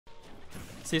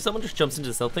See, someone just jumps into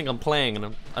this, they'll think I'm playing,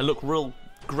 and I look real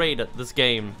great at this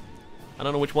game. I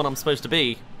don't know which one I'm supposed to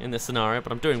be in this scenario,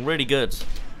 but I'm doing really good.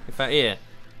 In fact, here,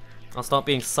 I'll start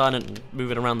being silent and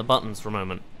moving around the buttons for a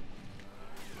moment.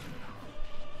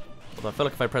 Although I feel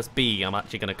like if I press B, I'm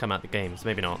actually going to come out the game, so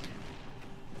maybe not.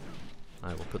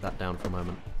 I will put that down for a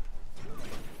moment.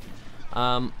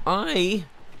 I,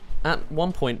 at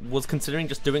one point, was considering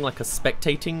just doing like a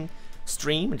spectating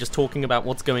stream and just talking about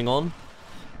what's going on.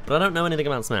 But I don't know anything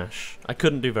about Smash. I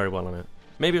couldn't do very well on it.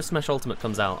 Maybe if Smash Ultimate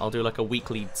comes out, I'll do like a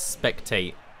weekly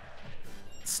spectate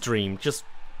stream, just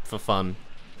for fun.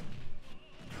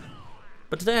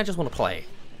 But today I just want to play.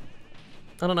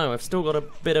 I don't know, I've still got a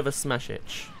bit of a Smash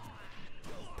itch.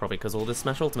 Probably because all this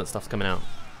Smash Ultimate stuff's coming out.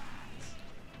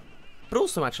 But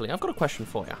also, actually, I've got a question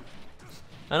for you.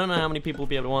 I don't know how many people will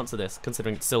be able to answer this,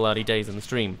 considering it's still early days in the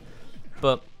stream.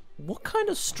 But what kind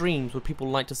of streams would people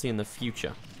like to see in the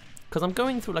future? Because I'm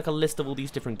going through like a list of all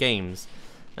these different games,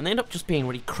 and they end up just being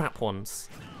really crap ones.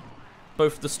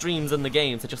 Both the streams and the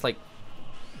games are just like,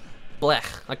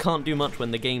 blech. I can't do much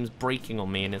when the game's breaking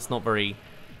on me, and it's not very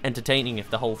entertaining if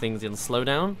the whole thing's in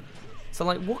slowdown. So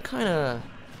like, what kind of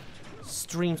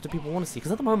streams do people want to see?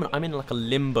 Because at the moment I'm in like a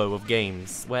limbo of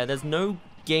games where there's no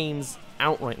games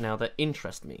out right now that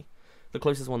interest me. The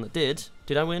closest one that did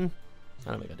I win?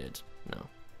 I don't think I did. No.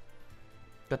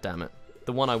 God damn it.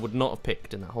 The one I would not have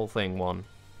picked in that whole thing won.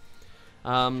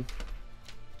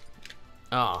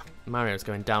 Mario's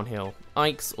going downhill.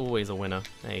 Ike's always a winner.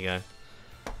 There you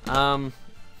go.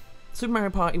 Super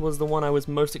Mario Party was the one I was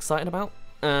most excited about,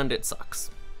 and it sucks.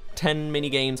 10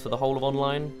 mini games for the whole of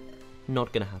online?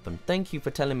 Not gonna happen. Thank you for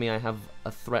telling me I have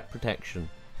a threat protection.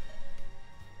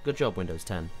 Good job, Windows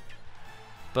 10.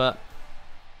 But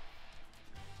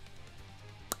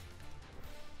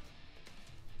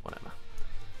whatever.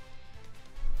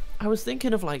 I was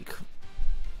thinking of like,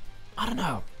 I don't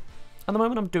know. At the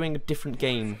moment I'm doing a different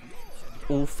game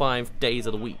all 5 days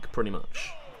of the week, pretty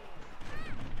much.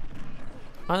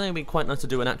 I think it'd be quite nice to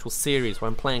do an actual series where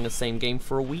I'm playing the same game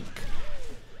for a week.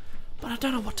 But I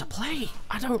don't know what to play.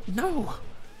 I don't know.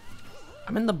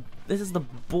 This is the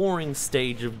boring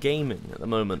stage of gaming at the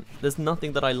moment. There's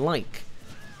nothing that I like.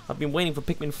 I've been waiting for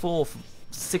Pikmin 4 for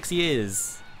 6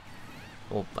 years.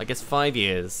 Or, I guess 5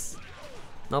 years.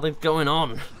 Nothing's going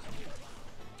on.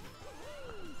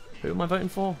 Who am I voting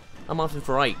for? I'm voting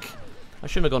for Ike. I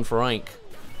shouldn't have gone for Ike.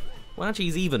 Well, actually,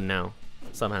 he's even now,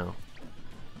 somehow.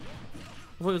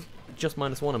 I thought it was just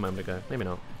 -1 a moment ago. Maybe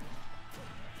not.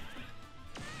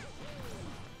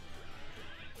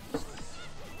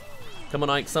 Come on,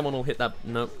 Ike, someone will hit that.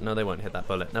 No, they won't hit that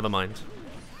bullet. Never mind.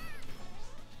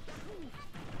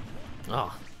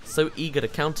 Ah, so eager to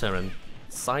counter and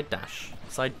side dash,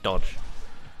 side dodge.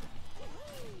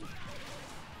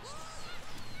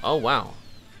 Oh, wow.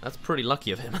 That's pretty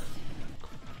lucky of him.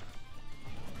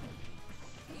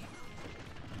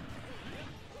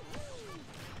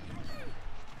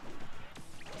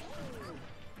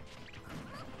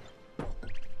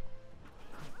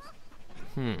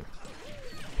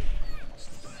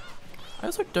 I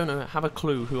also don't have a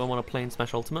clue who I want to play in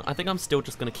Smash Ultimate. I think I'm still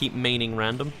just going to keep maining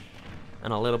random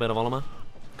and a little bit of Olimar,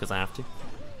 because I have to.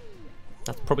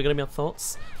 That's probably going to be my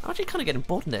thoughts. I'm actually kind of getting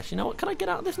bored in this. You know what? Can I get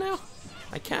out of this now?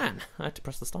 I can. I had to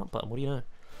press the start button. What do you know?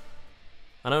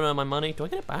 I don't know my money. Do I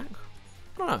get it back?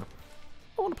 I don't know.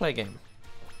 I want to play a game.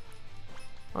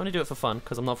 I only do it for fun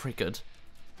because I'm not very good.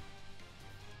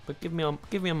 But give me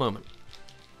a moment.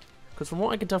 Because from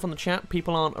what I can tell from the chat,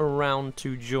 people aren't around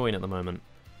to join at the moment.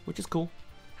 Which is cool.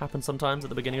 Happens sometimes at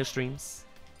the beginning of streams.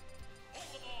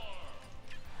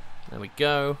 There we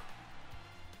go.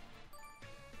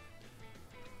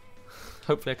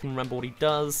 Hopefully I can remember what he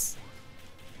does.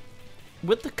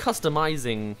 With the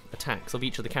customizing attacks of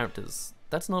each of the characters,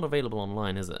 that's not available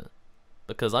online, is it?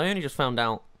 Because I only just found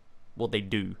out what they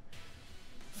do.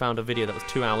 Found a video that was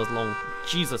 2 hours long.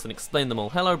 Jesus, and explained them all.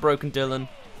 Hello, Broken Dylan.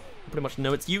 I pretty much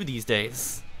know it's you these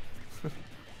days.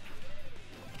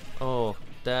 Oh.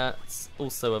 That's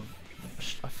also a...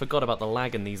 I forgot about the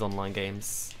lag in these online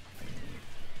games.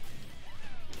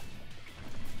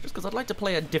 Just because I'd like to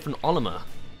play a different Olimar.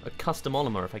 A custom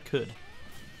Olimar if I could.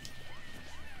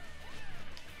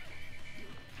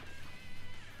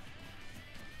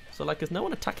 So like, is no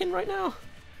one attacking right now?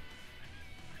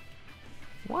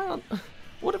 Why aren't...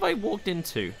 What have I walked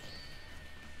into?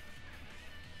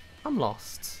 I'm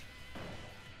lost.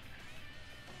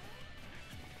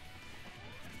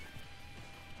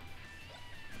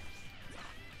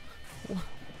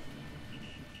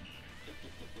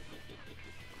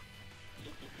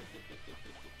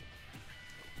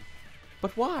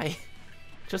 But why?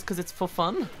 Just because it's for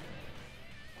fun?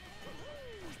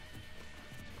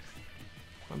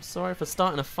 I'm sorry for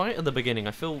starting a fight at the beginning.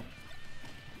 I feel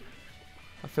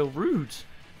rude.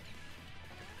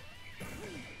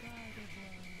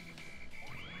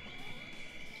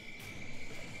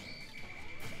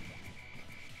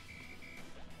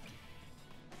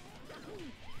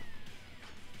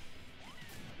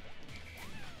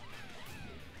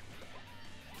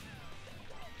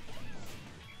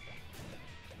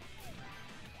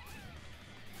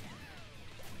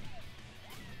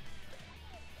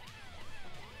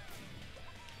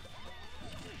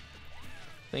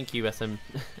 Thank you,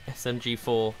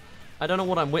 SMG4. I don't know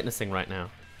what I'm witnessing right now.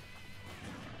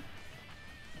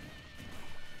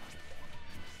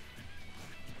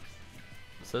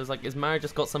 So it's like, is Mario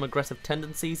just got some aggressive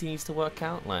tendencies he needs to work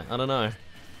out? Like, I don't know.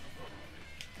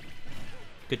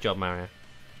 Good job, Mario.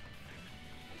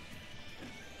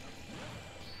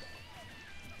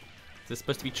 Is this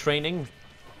supposed to be training?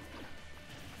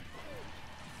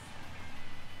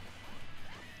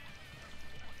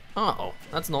 Oh,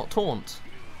 that's not taunt.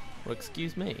 Well,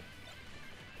 excuse me.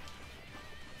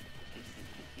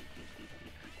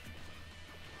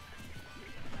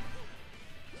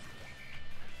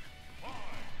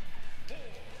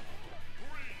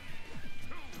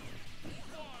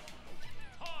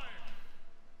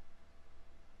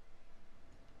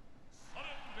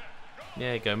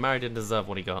 There you go, Mario didn't deserve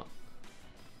what he got.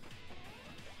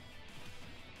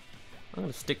 I'm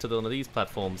gonna stick to one of these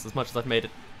platforms as much as I've made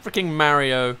it. Freaking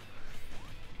Mario!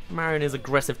 Mario and his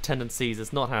aggressive tendencies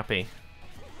is not happy.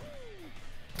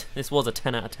 This was a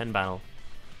 10 out of 10 battle.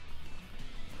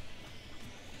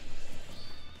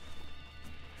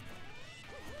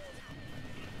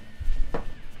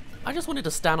 I just wanted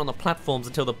to stand on the platforms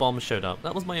until the bombs showed up.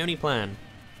 That was my only plan.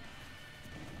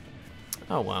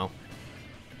 Oh well.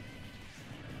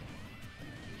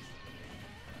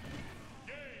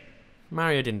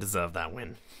 Mario didn't deserve that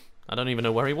win. I don't even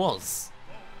know where he was.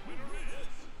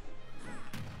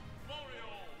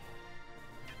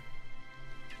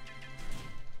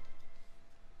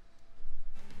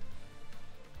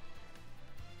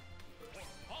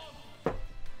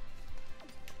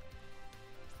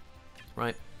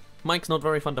 Right. Mike's not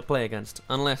very fun to play against,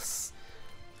 unless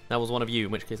that was one of you,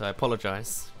 in which case I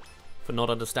apologize for not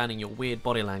understanding your weird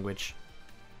body language.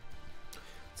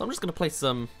 So I'm just going to play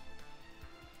some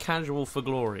Casual for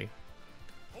Glory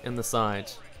in the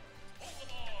side.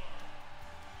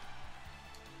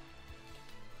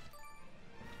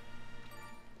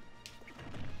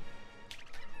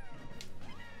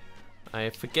 I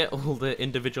forget all the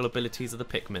individual abilities of the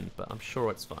Pikmin, but I'm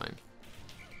sure it's fine.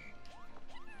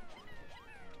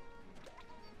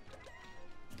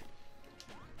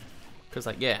 Because,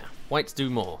 like, yeah, whites do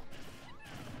more.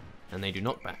 And they do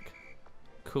knockback.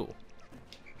 Cool.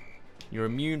 You're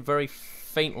immune very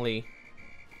faintly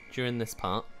during this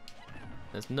part.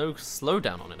 There's no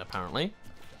slowdown on it, apparently.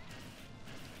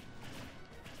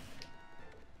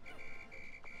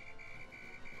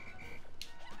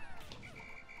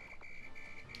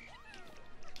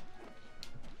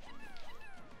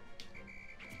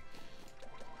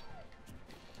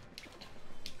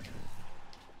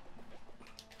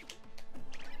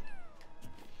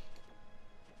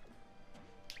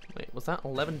 Wait, was that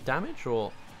 11 damage,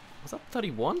 or was that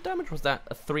 31 damage, or was that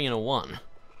a 3 and a 1?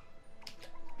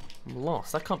 I'm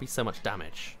lost. That can't be so much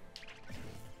damage.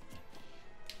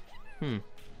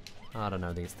 I don't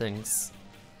know these things.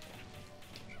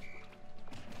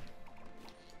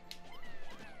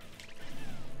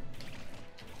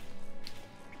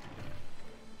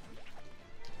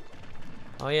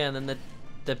 Oh yeah, and then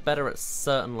they're better at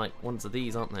certain, like, ones of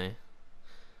these, aren't they?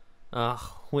 Ugh,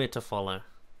 weird to follow.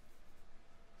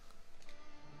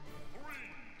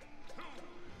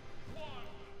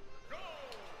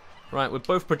 Right, we're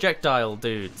both projectile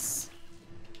dudes.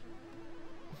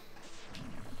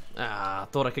 Ah,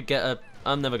 thought I could get a...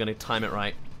 I'm never going to time it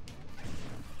right.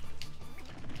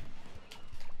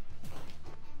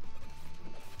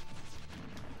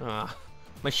 Ah,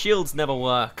 my shields never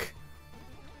work.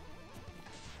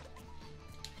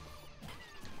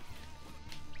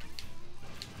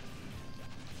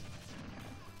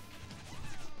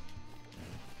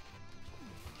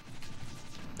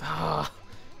 Ah.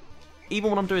 Even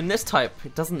when I'm doing this type,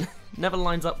 it doesn't, never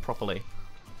lines up properly.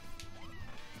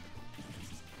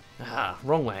 Ah,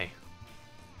 wrong way.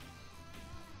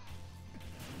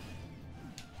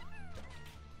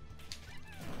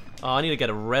 Oh, I need to get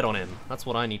a red on him. That's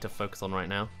what I need to focus on right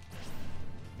now.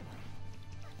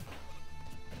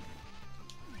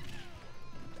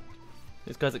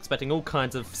 This guy's expecting all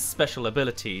kinds of special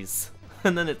abilities.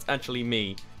 And then it's actually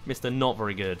me, Mr. Not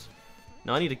Very Good.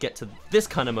 Now I need to get to this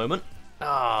kind of moment.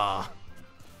 Ah.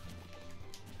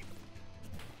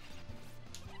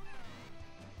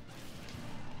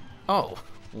 Oh,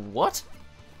 what?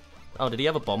 Oh, did he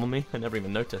have a bomb on me? I never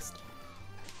even noticed.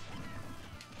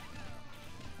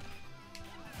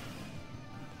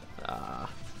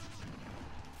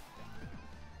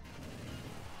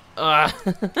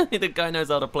 The guy knows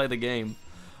how to play the game.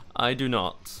 I do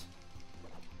not.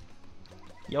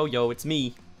 Yo, yo, it's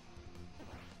me.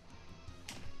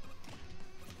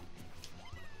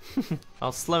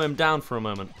 I'll slow him down for a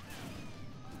moment.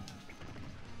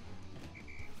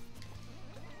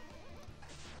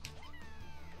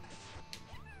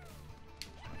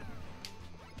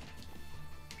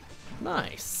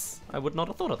 Nice. I would not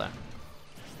have thought of that.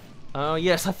 Oh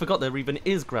yes, I forgot there even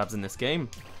is grabs in this game.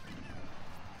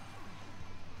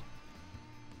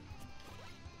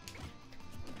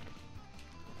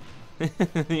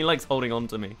 He likes holding on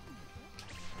to me.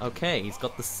 Okay, he's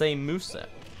got the same moveset.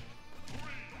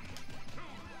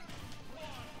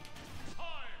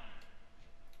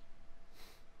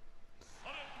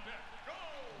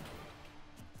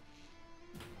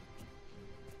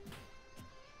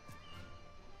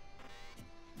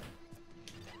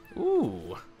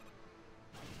 Ooh.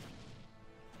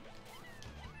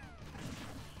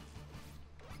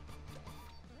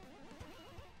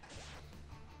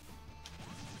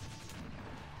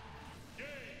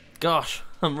 Gosh,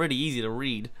 I'm really easy to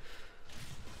read.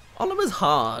 Oliver's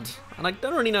hard, and I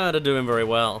don't really know how to do him very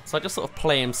well, so I just sort of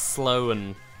play him slow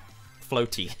and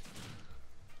floaty.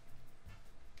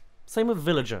 Same with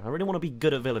Villager. I really want to be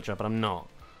good at Villager, but I'm not.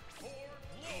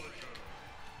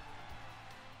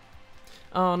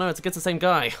 Oh no, it's against the same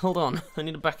guy. Hold on, I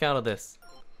need to back out of this.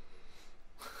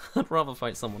 I'd rather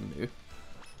fight someone new.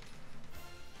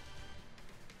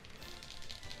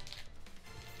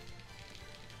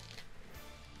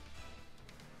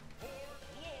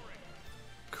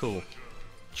 Cool.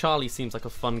 Charlie seems like a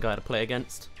fun guy to play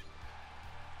against.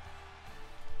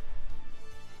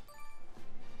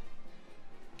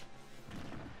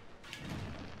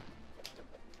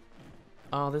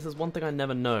 Oh, this is one thing I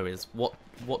never know, is what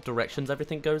directions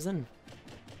everything goes in.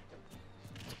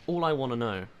 That's all I want to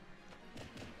know.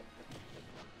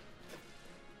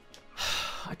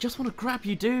 I just want to grab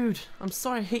you, dude. I'm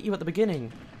sorry I hit you at the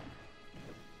beginning.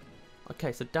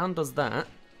 Okay, so down does that.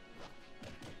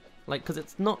 Like, because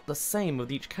it's not the same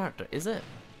with each character, is it?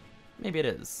 Maybe it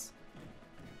is.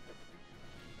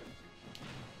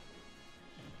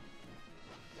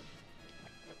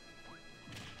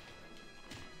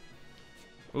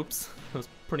 Oops, that was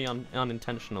pretty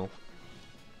unintentional.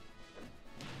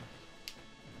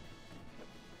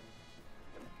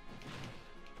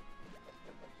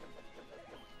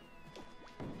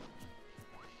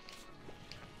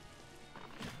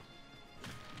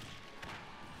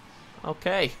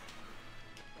 Okay.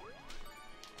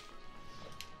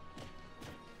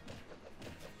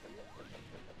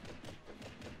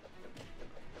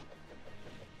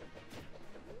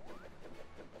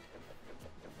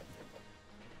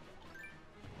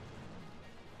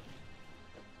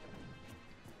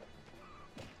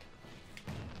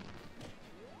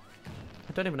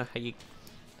 I don't even know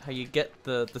how you get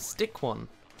the stick one.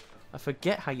 I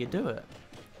forget how you do it.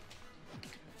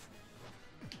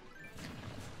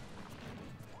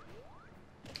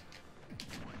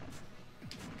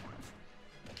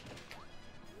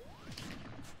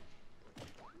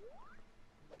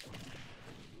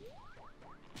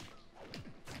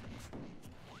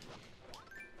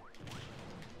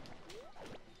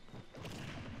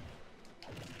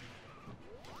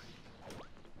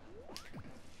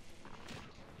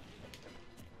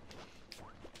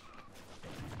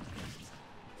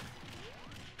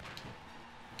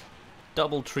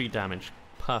 Double tree damage.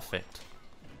 Perfect.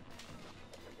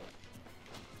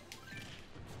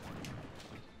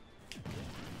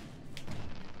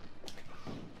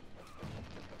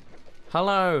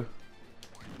 Hello,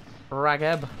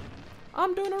 Rageb.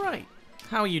 I'm doing alright.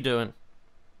 How are you doing?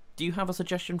 Do you have a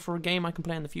suggestion for a game I can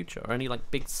play in the future? Or any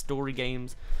like big story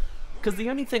games? Because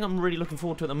the only thing I'm really looking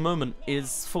forward to at the moment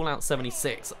is Fallout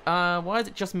 76. Why is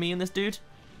it just me and this dude?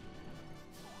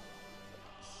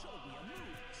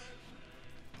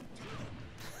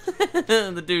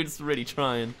 The dude's really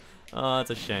trying. Oh, that's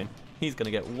a shame. He's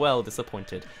gonna get well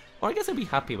disappointed. Or I guess he'll be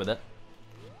happy with it.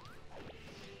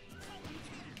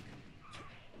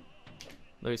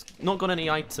 Though he's not got any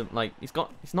item, like, he's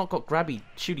not got grabby,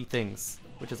 shooty things,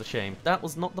 which is a shame. That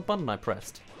was not the button I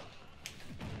pressed.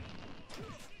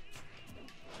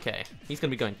 Okay, he's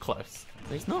gonna be going close.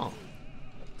 But he's not.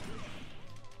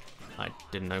 I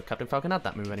didn't know Captain Falcon had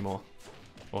that move anymore.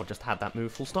 Or just had that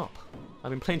move full stop.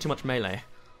 I've been playing too much melee.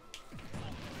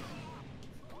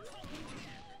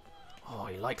 Oh,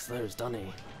 he likes those, doesn't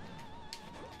he?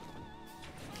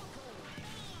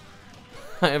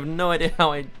 I have no idea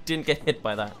how I didn't get hit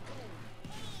by that.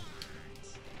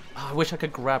 Oh, I wish I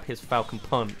could grab his Falcon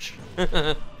Punch.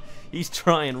 He's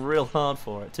trying real hard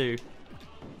for it too.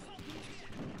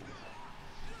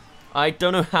 I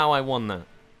don't know how I won that,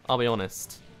 I'll be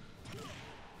honest.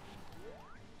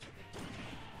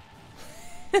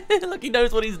 Look, he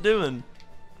knows what he's doing.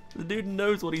 The dude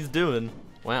knows what he's doing.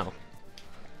 Wow.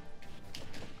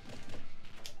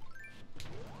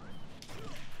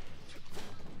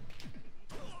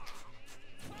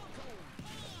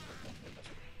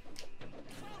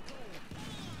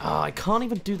 Oh, I can't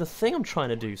even do the thing I'm trying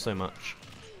to do so much.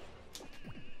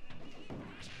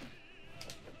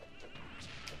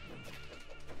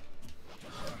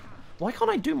 Why can't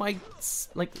I do my,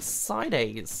 like, side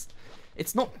A's?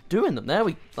 It's not doing them. There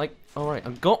we, like, alright,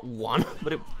 I've got one,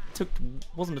 but it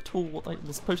wasn't at all what I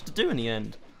was supposed to do in the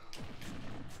end.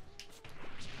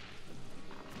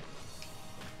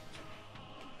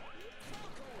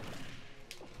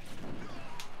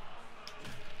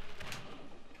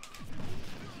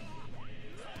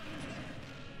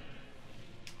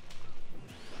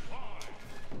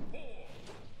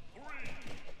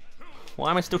 Why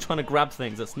am I still trying to grab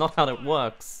things? That's not how it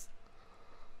works.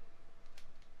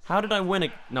 How did I win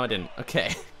it? No, I didn't.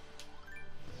 Okay.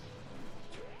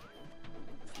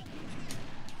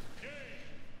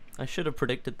 I should have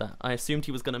predicted that. I assumed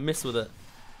he was going to miss with it.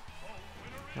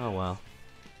 Oh well.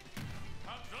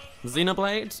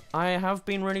 Xenoblade, I have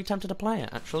been really tempted to play it,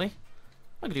 actually.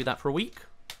 I could do that for a week.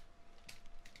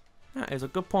 That is a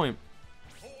good point.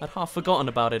 I'd half forgotten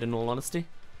about it, in all honesty.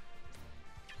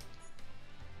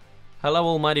 Hello,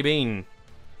 Almighty Bean.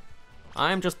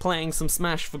 I'm just playing some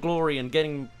Smash for glory and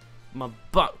getting my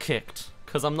butt kicked,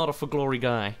 because I'm not a for glory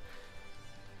guy.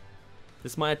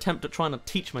 This is my attempt at trying to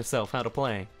teach myself how to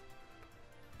play.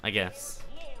 I guess.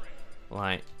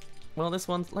 Like, well, this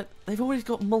one's, like, they've always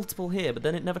got multiple here, but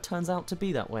then it never turns out to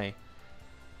be that way.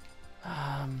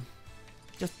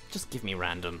 Just give me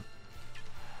random.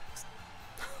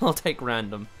 I'll take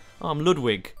random. Oh, I'm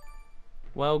Ludwig.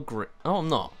 Well, oh, I'm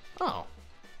not. Oh.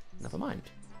 Never mind.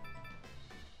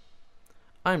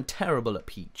 I'm terrible at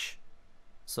Peach,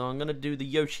 so I'm gonna do the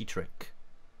Yoshi trick,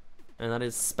 and that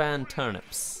is span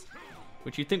turnips,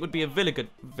 which you think would be a villager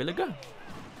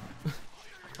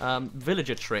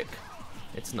trick.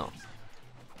 It's not.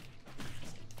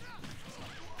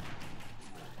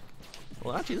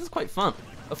 Well, actually, this is quite fun.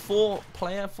 A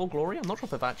 4-player for glory. I'm not sure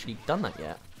if I've actually done that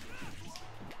yet.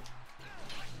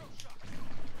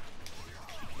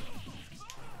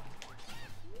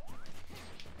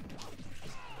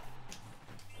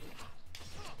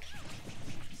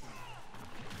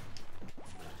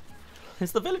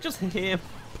 Is the villagers here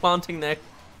planting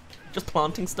just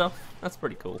planting stuff? That's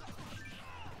pretty cool.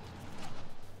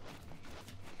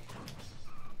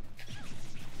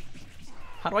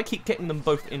 How do I keep getting them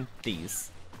both in these?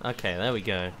 Okay, there we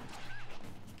go.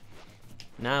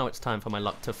 Now it's time for my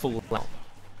luck to fall out.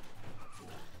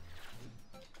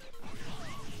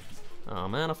 Oh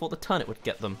man, I thought the turnip would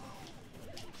get them.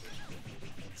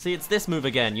 See, it's this move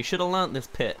again. You should have learnt this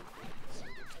pit.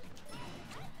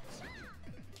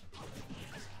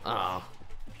 Ah,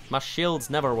 my shields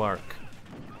never work,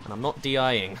 and I'm not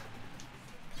DIing.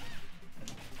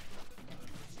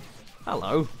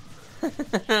 Hello.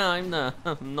 I'm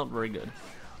not very good.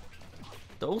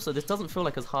 But also, this doesn't feel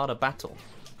like as hard a battle.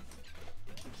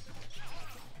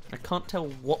 I can't tell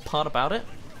what part about it.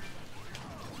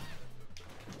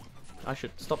 I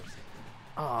should stop.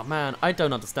 Oh man, I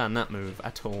don't understand that move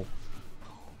at all.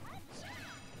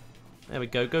 There we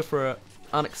go. Go for an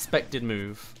unexpected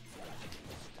move.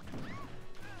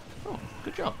 Oh,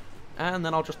 good job. And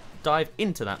then I'll just dive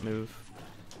into that move.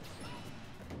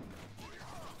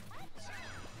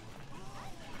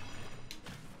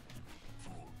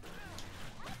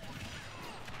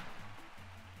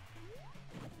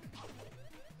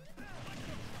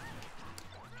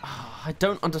 Oh, I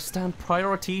don't understand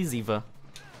priorities either.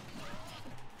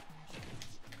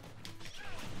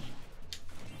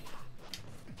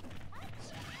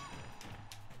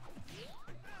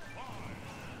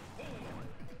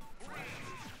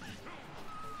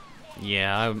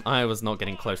 Yeah, I was not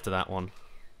getting close to that one.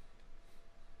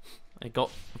 I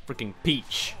got a freaking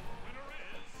peach.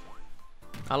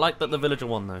 I like that the villager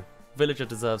won though. Villager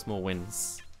deserves more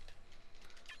wins.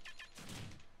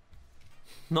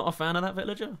 Not a fan of that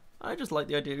villager. I just like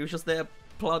the idea he was just there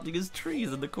planting his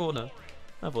trees in the corner.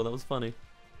 I thought that was funny.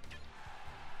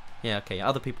 Yeah, okay,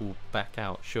 other people will back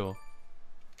out, sure.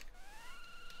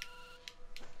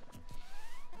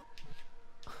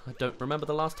 I don't remember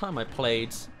the last time I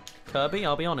played Kirby,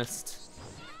 I'll be honest.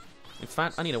 In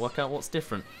fact, I need to work out what's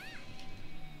different.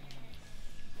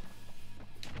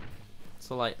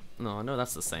 So like, no, I know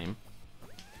that's the same.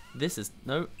 This is,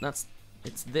 no, that's,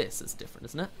 it's this is different,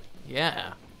 isn't it?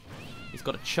 Yeah. He's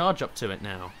got a charge up to it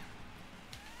now.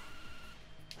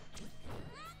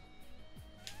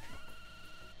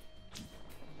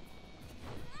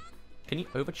 Can you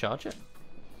overcharge it?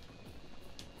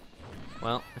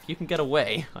 Well, if you can get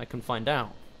away, I can find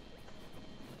out.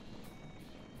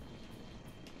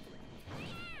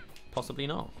 Possibly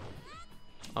not.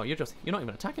 Oh, you're not even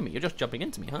attacking me, you're just jumping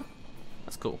into me, huh?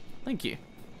 That's cool. Thank you.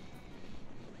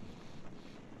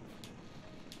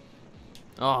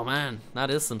 Oh man, that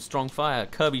is some strong fire.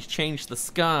 Kirby's changed the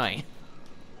sky.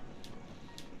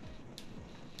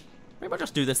 Maybe I'll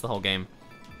just do this the whole game.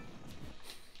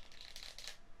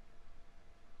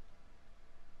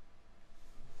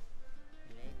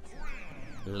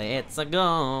 Let's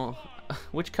go.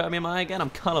 Which Kirby am I again?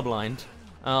 I'm colorblind.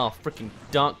 Oh, freaking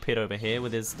Dark Pit over here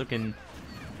with his looking...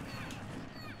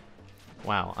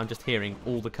 Wow, I'm just hearing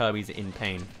all the Kirbys in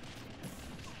pain.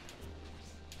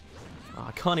 Oh,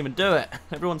 I can't even do it.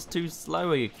 Everyone's too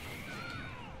slowy.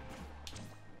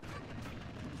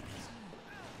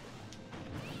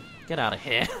 Get out of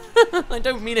here. I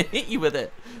don't mean to hit you with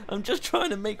it. I'm just trying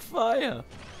to make fire.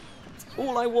 That's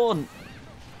all I want.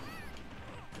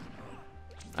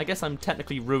 I guess I'm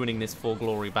technically ruining this For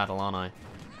Glory battle, aren't I?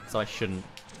 So I shouldn't.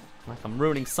 Like I'm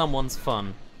ruining someone's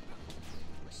fun.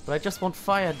 But I just want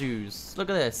fire dues. Look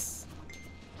at this.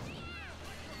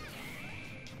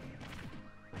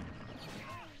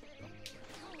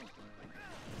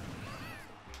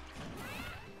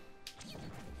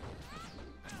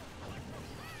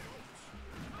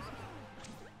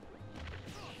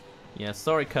 Yeah,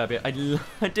 sorry Kirby. I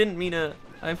didn't mean to...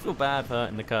 I feel bad for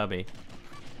hurting the Kirby.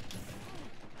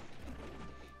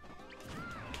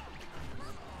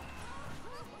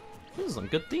 This is a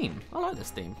good theme. I like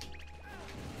this theme.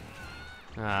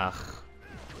 Ugh.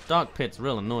 Dark Pit's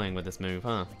real annoying with this move,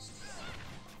 huh?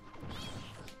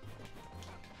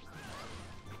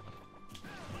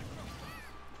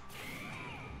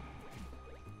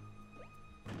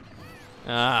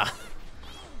 Ah.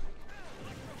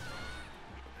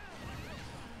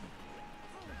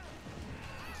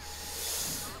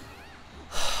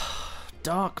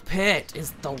 Dark Pit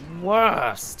is the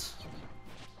worst.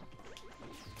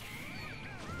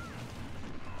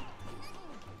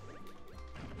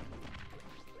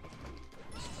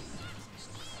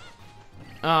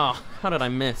 Oh, how did I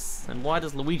miss? And why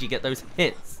does Luigi get those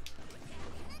hits?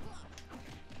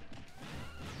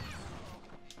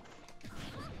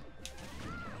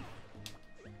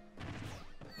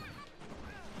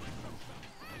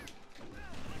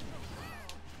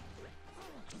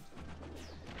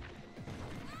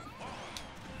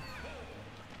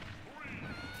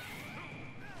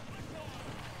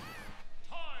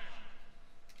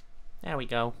 There we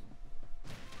go.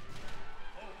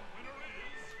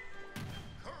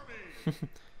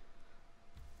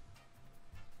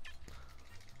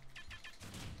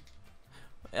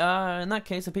 In that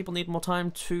case, if people need more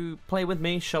time to play with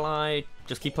me, shall I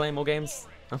just keep playing more games?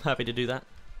 I'm happy to do that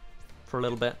for a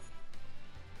little bit.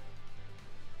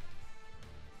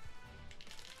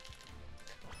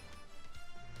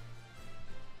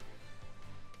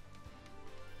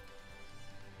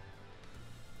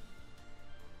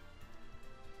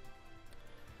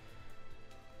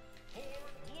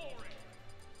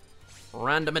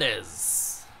 Random it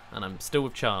is. And I'm still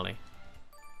with Charlie.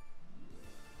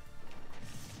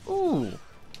 Ooh.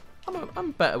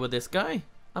 I'm better with this guy.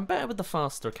 I'm better with the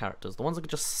faster characters. The ones that can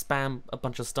just spam a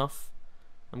bunch of stuff.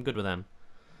 I'm good with them.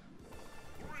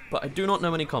 But I do not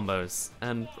know any combos.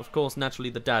 And, of course, naturally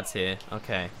the dad's here.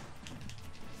 Okay.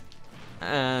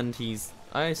 And he's...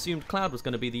 I assumed Cloud was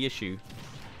going to be the issue.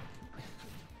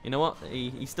 You know what?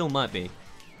 He still might be.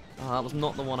 Oh, that was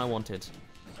not the one I wanted.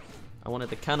 I wanted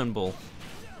the cannonball.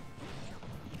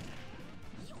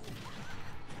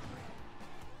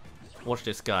 Watch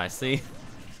this guy, see?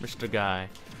 Mr. Guy.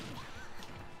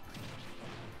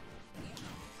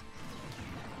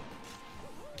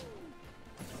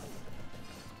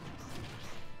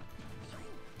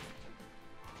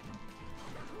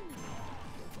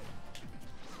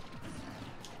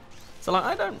 So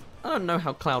like I don't know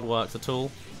how Cloud works at all.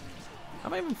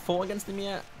 Have I even fought against him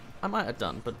yet? I might have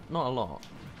done, but not a lot.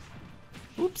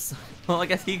 Oops. Well, I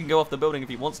guess he can go off the building if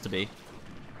he wants to be.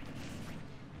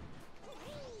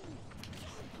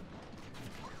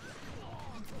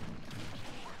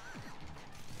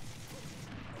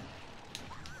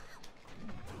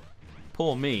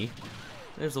 Poor me.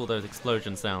 There's all those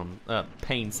explosion sound,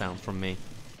 pain sounds from me.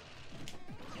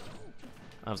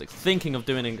 I was thinking of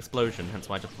doing an explosion, hence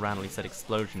why I just randomly said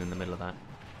explosion in the middle of that.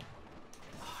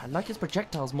 I I like his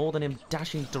projectiles more than him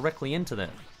dashing directly into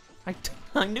them.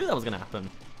 I knew that was going to happen.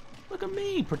 Look at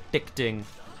me predicting.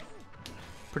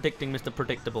 Predicting Mr.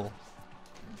 Predictable.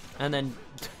 And then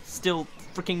still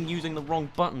freaking using the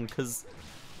wrong button because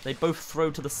they both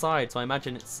throw to the side, so I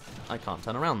imagine it's... I can't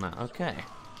turn around that. Okay.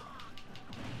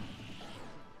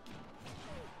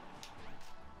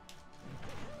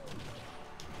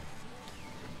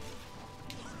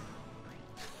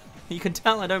 You can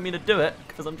tell I don't mean to do it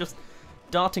because I'm just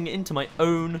darting it into my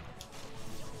own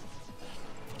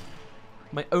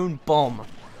bomb.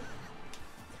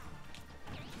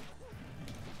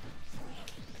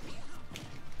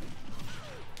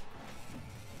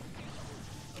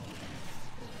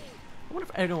 I wonder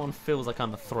if everyone feels like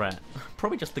I'm a threat.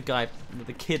 Probably just the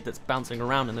kid that's bouncing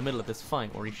around in the middle of this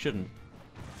fight, or he shouldn't.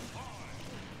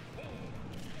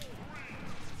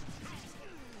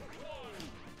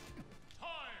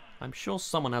 I'm sure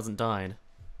someone hasn't died.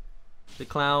 The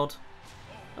Cloud.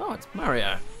 Oh, it's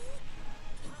Mario.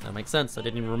 That makes sense. I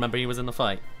didn't even remember he was in the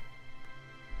fight.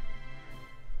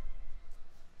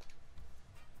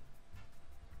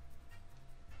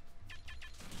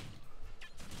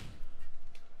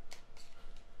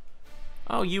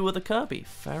 Oh, you were the Kirby.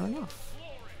 Fair enough.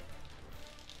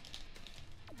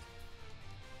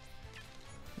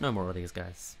 No more of these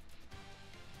guys.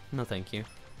 No, thank you.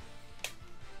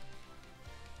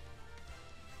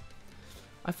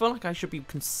 I feel like I should be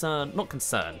not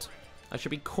concerned. I should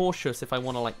be cautious if I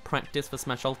want to like practice for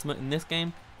Smash Ultimate in this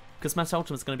game, because Smash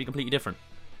Ultimate is going to be completely different.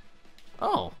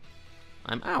 Oh,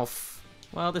 I'm Alf.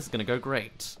 Well, this is going to go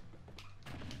great.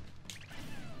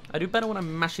 I do better when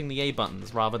I'm mashing the A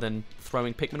buttons rather than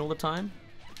throwing Pikmin all the time.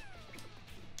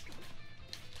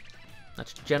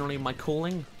 That's generally my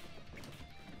calling.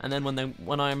 And then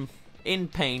when I'm in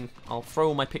pain, I'll throw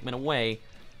all my Pikmin away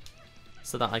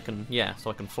so that I can, so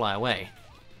I can fly away.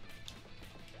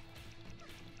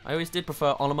 I always did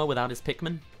prefer Olimar without his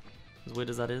Pikmin, as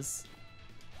weird as that is.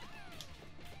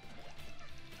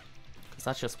 Because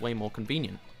that's just way more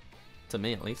convenient. To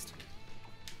me, at least.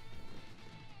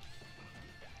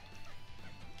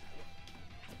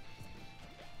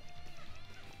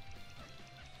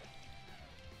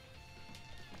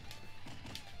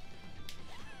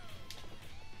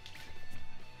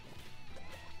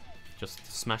 Just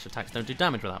smash attacks don't do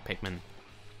damage without Pikmin.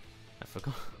 I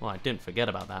forgot. Well, I didn't forget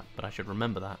about that, but I should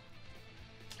remember that.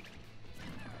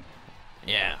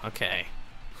 Yeah, okay.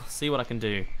 I'll see what I can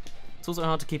do. It's also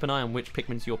hard to keep an eye on which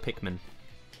Pikmin's your Pikmin.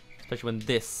 Especially when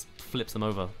this flips them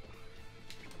over.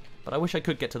 But I wish I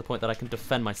could get to the point that I can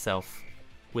defend myself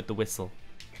with the whistle.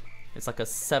 It's like a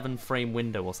 7-frame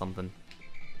window or something.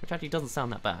 Which actually doesn't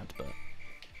sound that bad, but...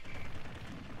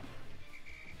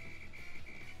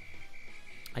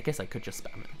 I guess I could just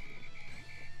spam it.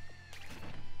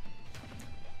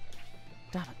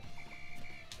 Damn it.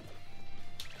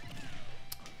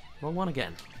 Wrong one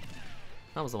again.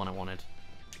 That was the one I wanted.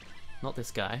 Not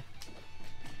this guy.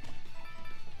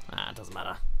 Ah, it doesn't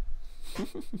matter.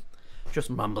 Just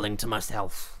mumbling to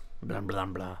myself. Blah, blah,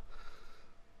 blah.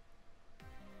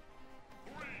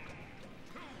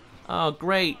 Oh,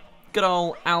 great. Good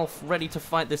old Alf ready to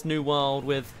fight this new world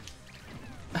with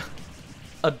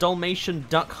a Dalmatian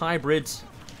duck hybrid,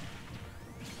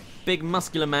 big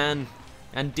muscular man,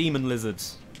 and demon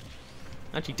lizards.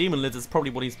 Actually, demon lizard's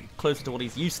probably what he's closer to what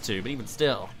he's used to, but even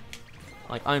still,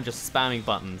 like, I'm just spamming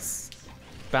buttons.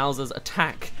 Bowser's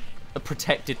attack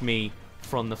protected me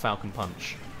from the Falcon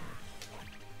Punch.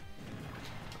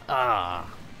 Ah,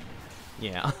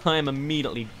 yeah, I am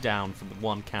immediately down for the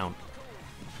 1 count.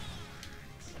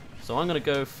 So I'm gonna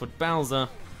go for Bowser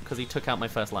because he took out my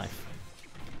first life.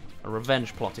 A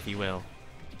revenge plot, if you will.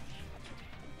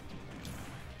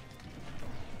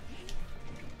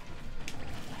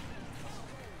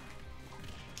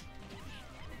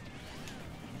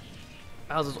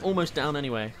 Bowser's almost down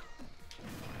anyway.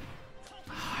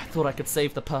 I thought I could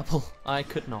save the purple. I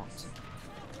could not.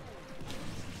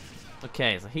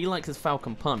 Okay, so he likes his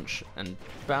Falcon Punch, and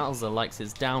Bowser likes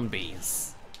his down Bs.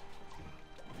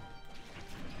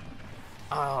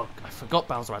 Oh, I forgot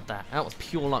Bowser had that. That was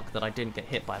pure luck that I didn't get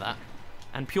hit by that.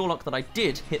 And pure luck that I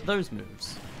did hit those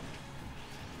moves.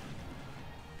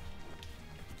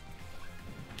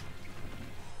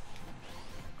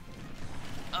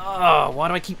 Oh, why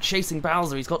do I keep chasing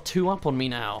Bowser? He's got 2 up on me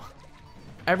now.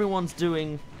 Everyone's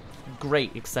doing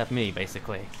great except me,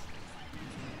 basically.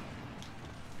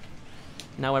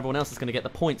 Now everyone else is going to get the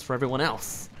points for everyone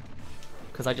else.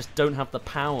 Because I just don't have the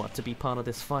power to be part of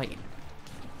this fight.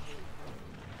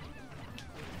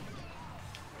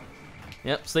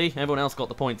 Yep, see? Everyone else got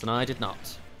the points and I did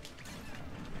not.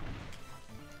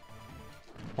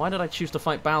 Why did I choose to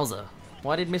fight Bowser?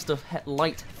 Why did Mr.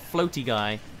 Light Floaty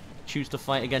Guy choose to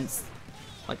fight against,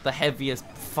 like, the heaviest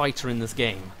fighter in this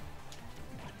game?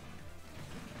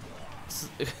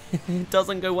 It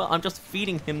doesn't go well. I'm just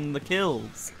feeding him the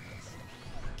kills.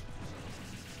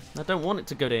 I don't want it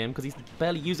to go to him because he's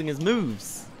barely using his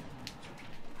moves.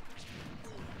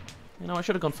 You know, I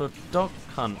should have gone for Dog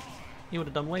Hunt. He would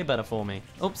have done way better for me.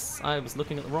 Oops, I was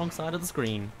looking at the wrong side of the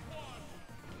screen.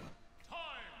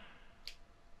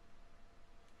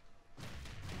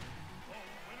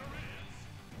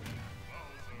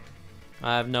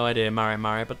 I have no idea,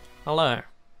 Mario, but hello.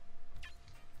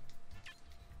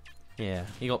 Yeah,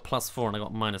 he got +4 and I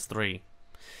got -3.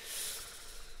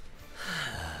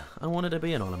 I wanted to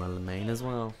be an Oliver main as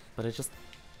well, but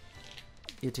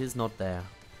it is not there.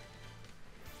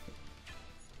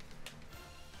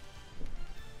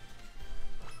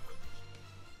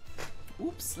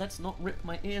 Oops, let's not rip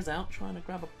my ears out trying to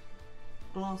grab a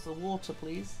glass of water,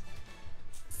 please.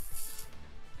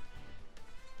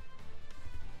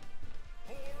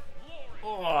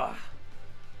 Oh,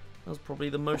 that was probably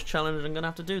the most challenging I'm going to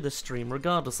have to do this stream,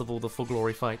 regardless of all the For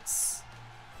Glory fights.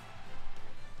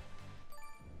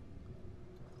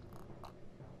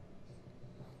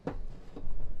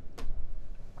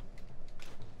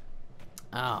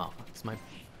 Ah, it's my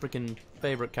freaking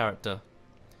favourite character.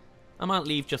 I might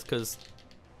leave just because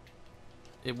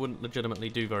it wouldn't legitimately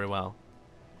do very well.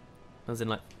 As in,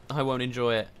 like, I won't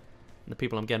enjoy it, and the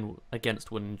people I'm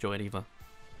against wouldn't enjoy it either.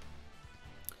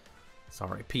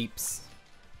 Sorry, peeps.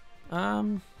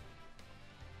 Who's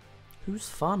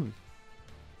fun?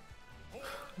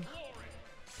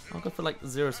 I'll go for, like,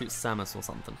 Zero Suit Samus or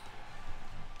something.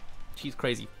 She's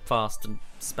crazy fast and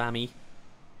spammy.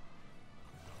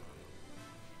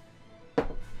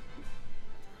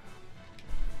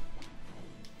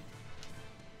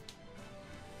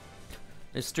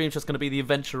 This stream's just going to be the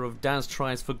adventure of Daz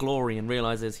tries for glory and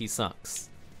realizes he sucks.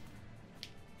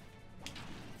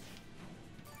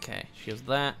 Okay, she has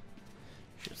that,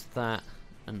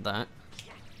 and that.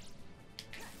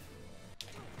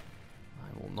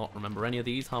 I will not remember any of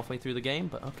these halfway through the game,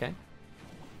 but okay.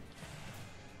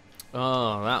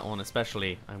 Oh, that one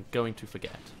especially, I'm going to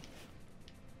forget.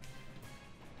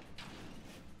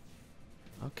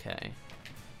 Okay.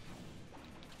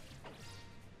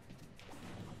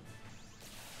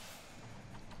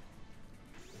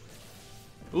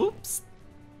 Oops!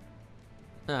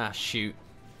 Ah, shoot.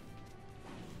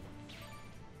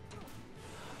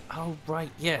 Oh,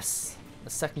 right, yes. A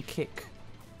second kick.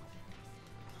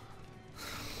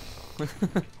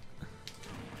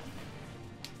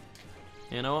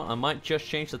 You know what? I might just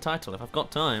change the title if I've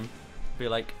got time. Be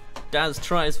like, Daz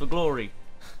tries for glory.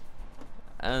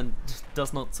 And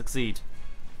does not succeed.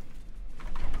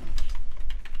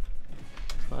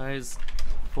 Tries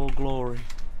for glory.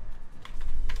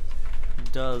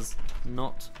 Does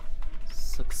not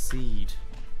succeed.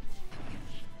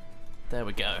 There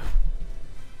we go.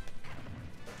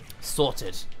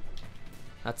 Sorted.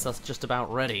 That's us just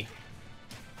about ready.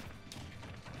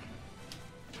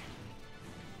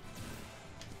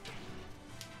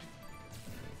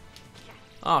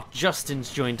 Ah,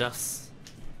 Justin's joined us.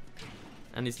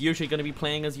 And is Yoshi going to be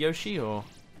playing as Yoshi, or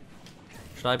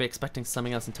should I be expecting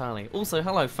something else entirely? Also,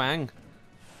 hello, Fang.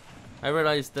 I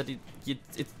realized that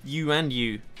it's you and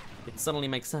you. It suddenly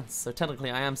makes sense. So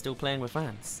technically, I am still playing with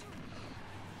fans.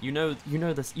 You know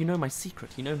this. You know my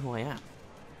secret. You know who I am.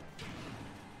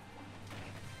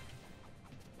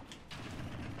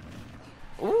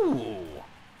 Ooh.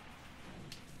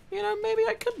 You know, maybe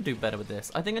I could do better with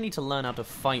this. I think I need to learn how to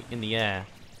fight in the air,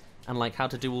 and like how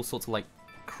to do all sorts of like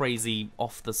crazy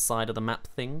off the side of the map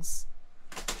things.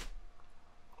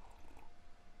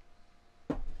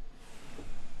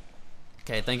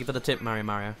 Okay, thank you for the tip,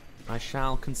 Mario. I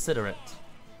shall consider it.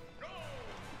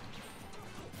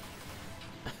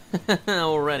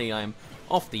 Already I'm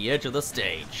off the edge of the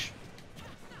stage.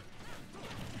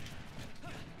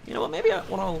 You know what, maybe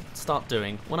what I'll start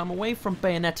doing, when I'm away from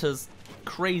Bayonetta's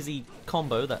crazy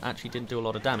combo that actually didn't do a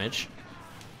lot of damage,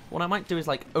 what I might do is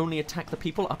like only attack the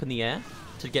people up in the air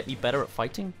to get me better at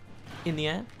fighting in the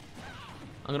air.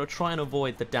 I'm going to try and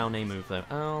avoid the down A move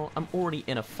though. I'm already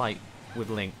in a fight with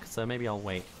Link, so maybe I'll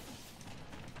wait.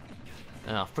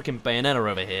 Ah, freaking Bayonetta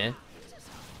over here.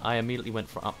 I immediately went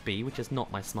for up B, which is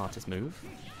not my smartest move.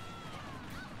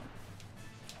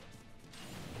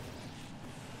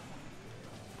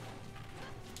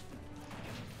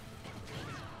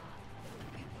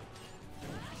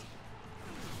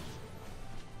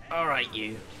 Alright,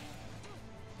 you.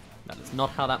 That is not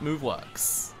how that move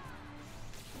works.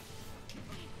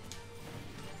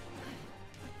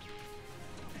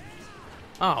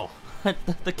 Oh,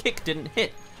 the kick didn't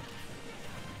hit.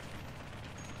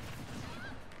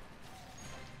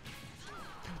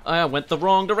 I went the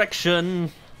wrong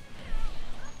direction.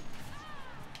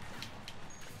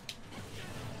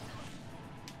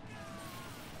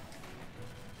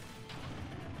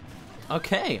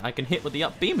 Okay, I can hit with the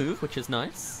up B move, which is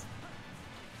nice.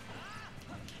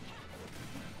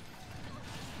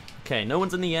 Okay, no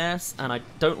one's in the air, and I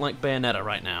don't like Bayonetta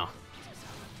right now.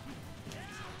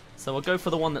 So I'll go for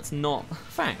the one that's not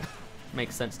Fang.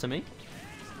 Makes sense to me.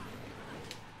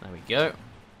 There we go.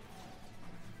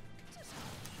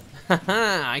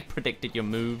 Haha, I predicted your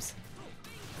moves.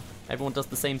 Everyone does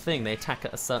the same thing, they attack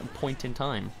at a certain point in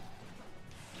time.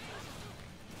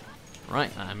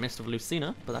 Right, I missed with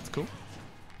Lucina, but that's cool.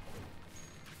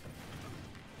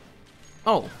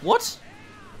 Oh, what?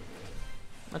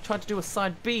 I tried to do a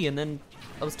side B and then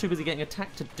I was too busy getting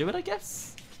attacked to do it, I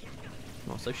guess?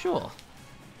 Not so sure.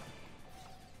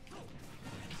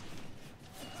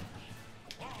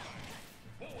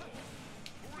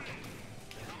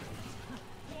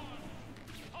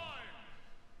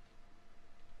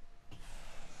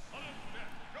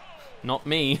 Not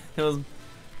me. It was...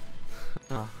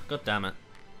 Oh, god damn it.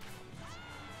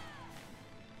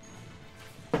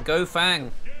 Go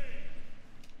Fang!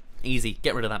 Easy.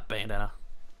 Get rid of that Bayonetta.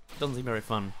 Doesn't seem very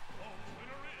fun.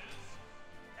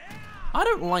 I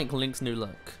don't like Link's new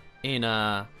look in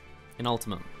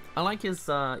Ultimate. I like his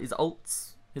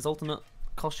ults, his ultimate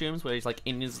costumes where he's like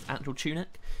in his actual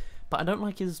tunic, but I don't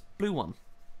like his blue one.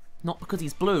 Not because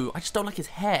he's blue, I just don't like his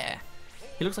hair.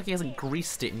 He looks like he hasn't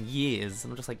greased it in years,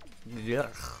 and I'm just like,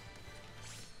 ugh.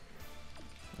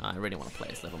 I really want to play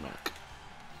as Level Merc.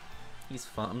 He's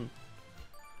fun.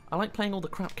 I like playing all the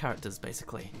crap characters,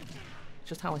 basically. It's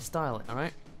just how I style it,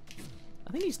 alright?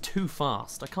 I think he's too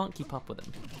fast. I can't keep up with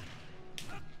him.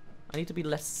 I need to be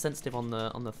less sensitive on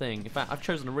the thing. In fact, I've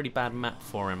chosen a really bad map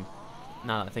for him,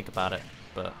 now that I think about it,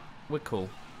 but we're cool.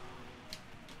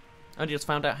 I only just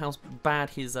found out how bad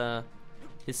his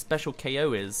special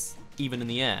KO is, even in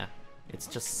the air. It's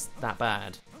just that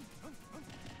bad.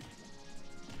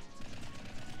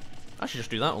 I should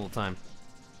just do that all the time.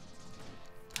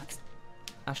 That's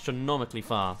astronomically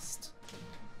fast.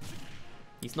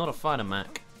 He's not a fighter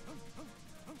Mac.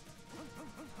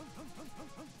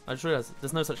 I just realised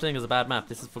there's no such thing as a bad map.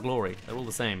 This is for glory. They're all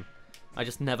the same. I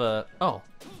just never... Oh.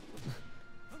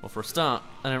 Well, for a start,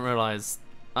 I didn't realise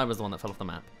I was the one that fell off the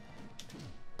map.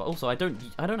 But also, I don't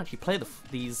actually play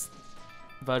these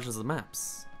versions of the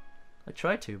maps. I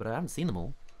tried to, but I haven't seen them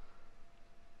all.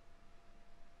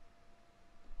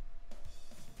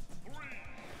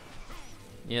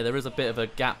 Yeah, there is a bit of a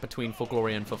gap between For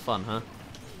Glory and For Fun, huh?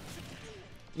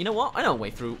 You know what? I know a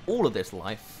way through all of this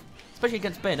life. Especially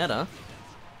against Bayonetta.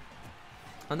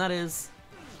 And that is...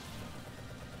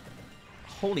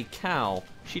 Holy cow.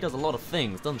 She does a lot of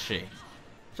things, doesn't she?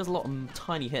 She does a lot of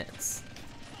tiny hits.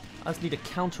 I just need to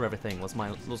counter everything was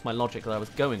my logic that I was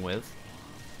going with.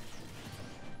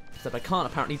 Except I can't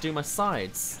apparently do my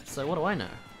sides. So what do I know?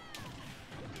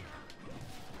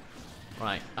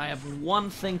 Right, I have one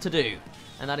thing to do.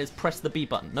 And that is press the B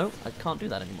button. No, I can't do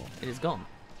that anymore. It is gone.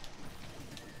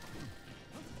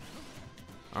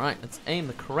 Alright, let's aim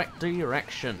the correct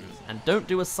direction. And don't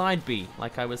do a side B,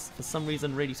 like I was, for some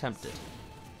reason, really tempted.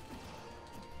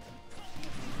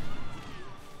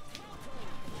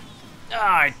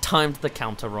 Ah, I timed the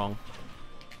counter wrong.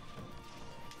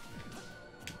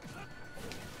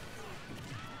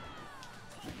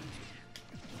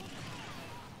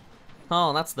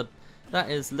 Oh, that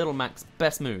is Little Mac's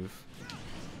best move.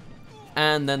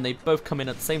 And then they both come in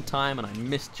at the same time, and I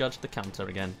misjudged the counter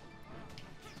again.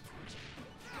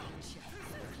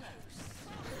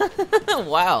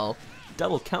 Wow,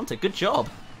 double counter, good job.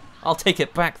 I'll take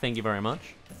it back, thank you very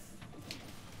much.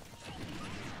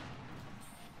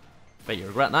 Bet you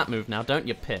regret that move now, don't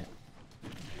you, Pit?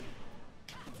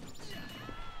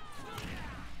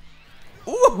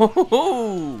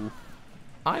 Ooh!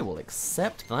 I will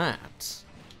accept that.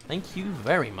 Thank you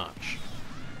very much.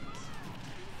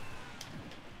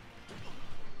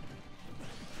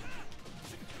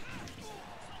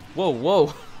 Whoa,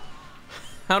 whoa.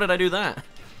 How did I do that?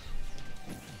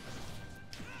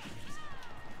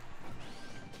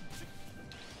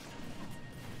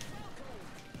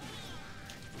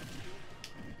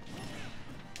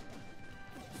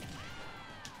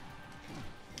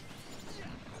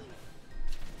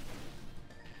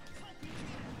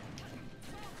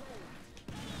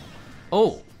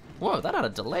 Oh, whoa, that had a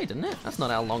delay, didn't it? That's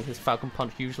not how long his Falcon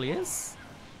Punch usually is.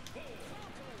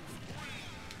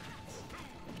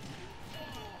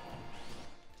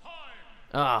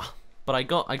 Ah, but I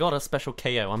got a special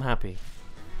KO, I'm happy.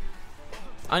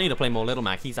 I need to play more Little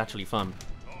Mac, he's actually fun.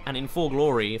 And in For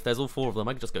Glory, if there's all four of them,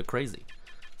 I could just go crazy.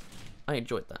 I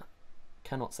enjoyed that.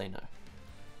 cannot say no.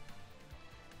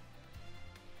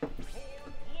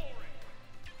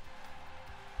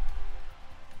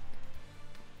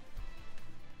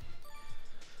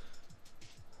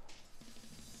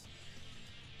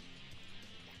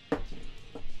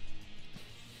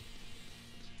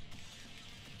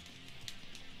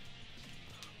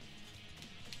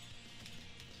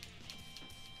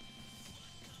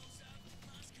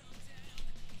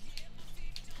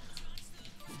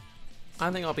 I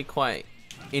think I'll be quite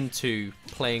into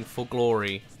playing for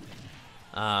glory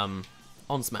on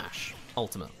Smash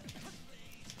Ultimate.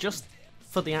 Just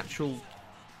for the actual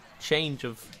change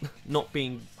of not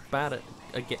being bad at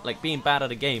a game. Like, being bad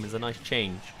at a game is a nice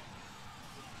change.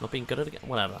 Not being good at a game,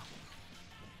 whatever.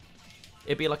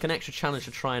 It'd be like an extra challenge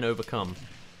to try and overcome.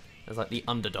 As like the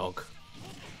underdog.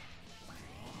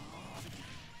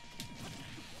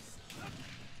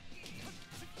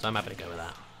 So I'm happy to go with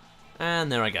that.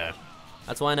 And there I go.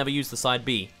 That's why I never used the side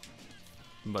B,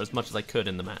 but as much as I could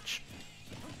in the match.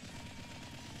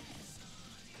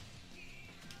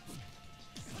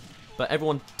 But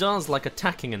everyone does like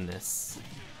attacking in this,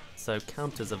 so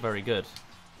counters are very good.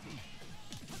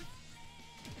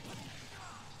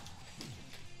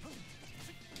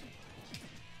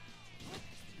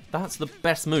 That's the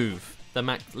best move that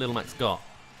Little Max got,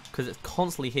 because it's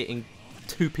constantly hitting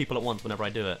 2 people at once whenever I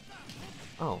do it.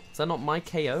 Oh, is that not my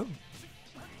KO?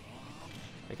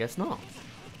 I guess not.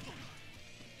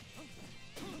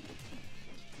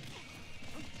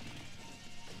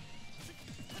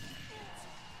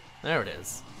 There it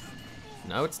is.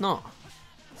 No, it's not.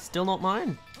 Still not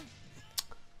mine.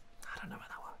 I don't know where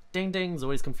that was. Ding ding's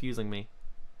always confusing me.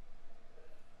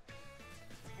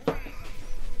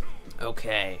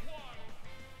 Okay.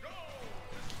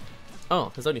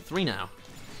 Oh, there's only 3 now.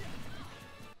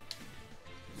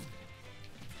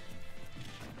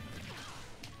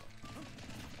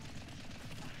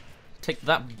 Take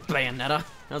that, Bayonetta.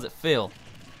 How's it feel?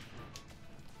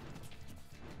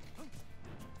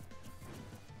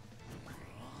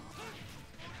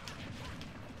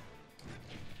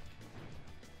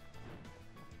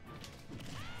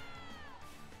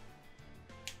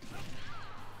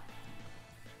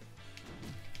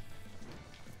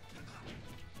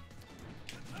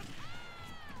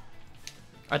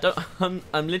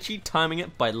 I'm literally timing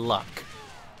it by luck.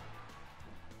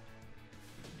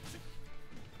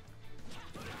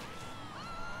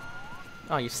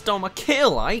 Oh, you stole my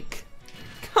kill, Ike!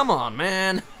 Come on,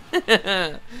 man!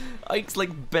 Ike's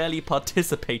like barely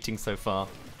participating so far.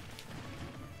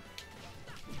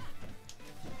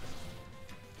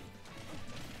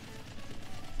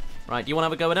 Right, do you want to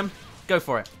have a go at him? Go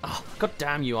for it. Oh, god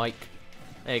damn you, Ike.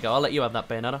 There you go, I'll let you have that,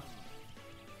 Bayonetta.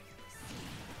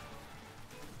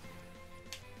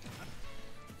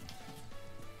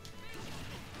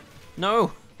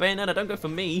 No! Bayonetta, don't go for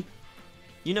me!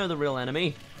 You know the real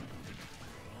enemy.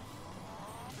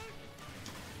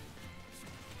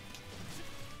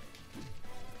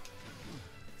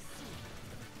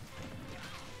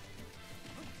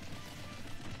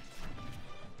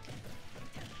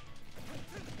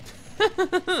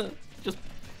 Just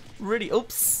really,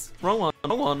 oops, wrong one,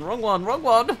 wrong one, wrong one, wrong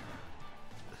one.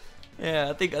 Yeah,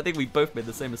 I think we both made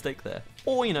the same mistake there.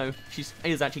 Or, you know, she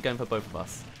is actually going for both of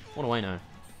us. What do I know?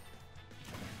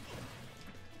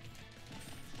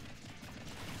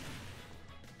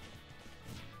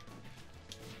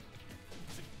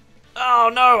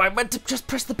 Oh no, I meant to just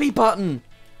press the B button.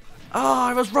 Oh,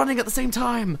 I was running at the same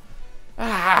time.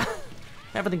 Ah,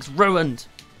 everything's ruined.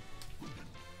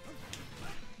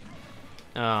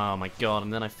 Oh my god,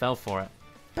 and then I fell for it.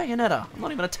 Bayonetta, I'm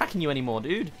not even attacking you anymore,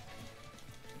 dude.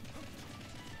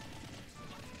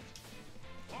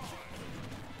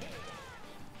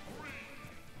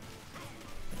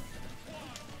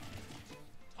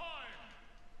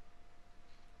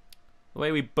 The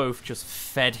way we both just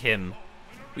fed him.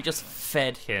 We just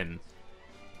fed him.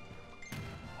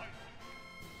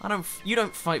 You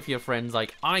don't fight for your friends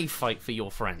like I fight for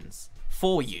your friends.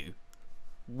 For you.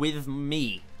 With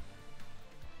me.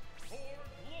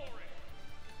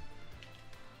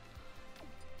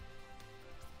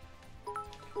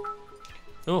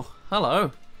 Oh,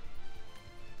 hello.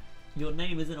 Your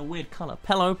name is in a weird colour.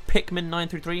 Hello,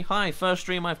 Pikmin933. Hi, first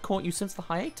stream I've caught you since the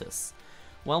hiatus.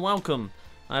 Well, welcome.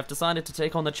 I've decided to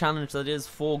take on the challenge that is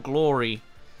For Glory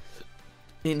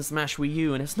in Smash Wii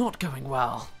U, and it's not going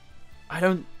well.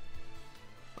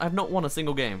 I've not won a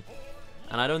single game,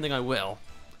 and I don't think I will.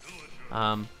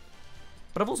 But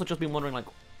I've also just been wondering, like,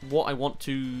 what I want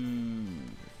to...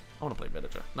 I want to play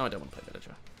Villager. No, I don't want to play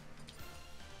Villager.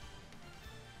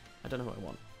 I don't know who I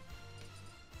want.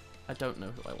 I don't know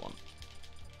who I want.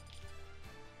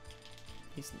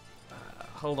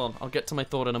 Hold on, I'll get to my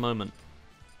thought in a moment.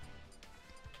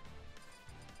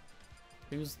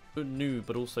 Who's new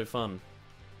but also fun?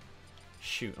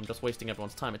 Shoot, I'm just wasting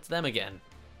everyone's time. It's them again.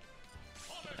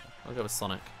 Yeah, I'll go with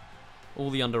Sonic. All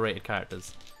the underrated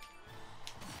characters.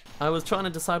 I was trying to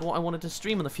decide what I wanted to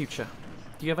stream in the future.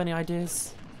 Do you have any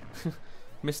ideas?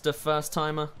 Mr. First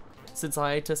Timer? Since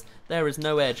hiatus? There is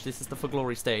no edge. This is the For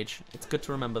Glory stage. It's good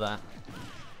to remember that.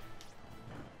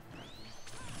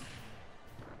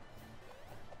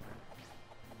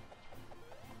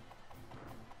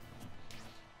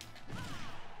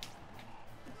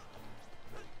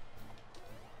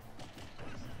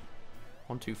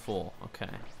 One, two, four. Okay.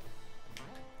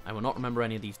 I will not remember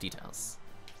any of these details.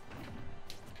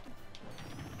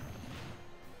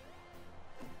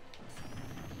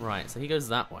 Right, so he goes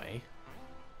that way.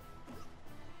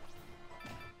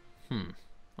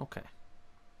 Okay.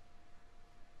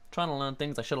 Trying to learn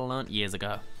things I should have learned years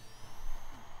ago.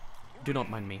 Do not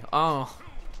mind me. Oh,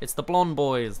 it's the blonde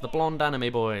boys, the blonde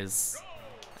anime boys.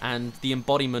 And the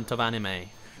embodiment of anime.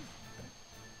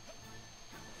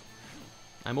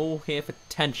 I'm all here for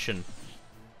tension.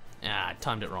 Ah, I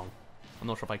timed it wrong. I'm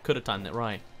not sure if I could have timed it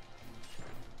right.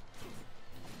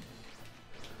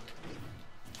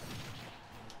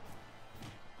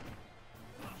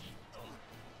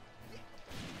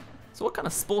 So what kind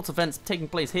of sports event's taking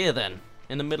place here then?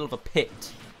 In the middle of a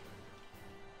pit?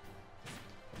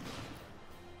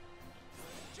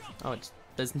 Oh,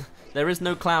 there is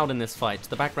no cloud in this fight.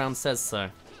 The background says so.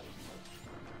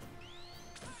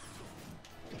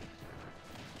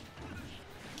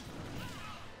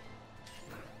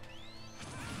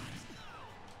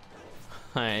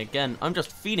 Again, I'm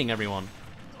just feeding everyone.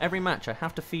 Every match I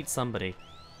have to feed somebody.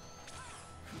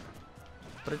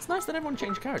 But it's nice that everyone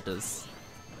changed characters.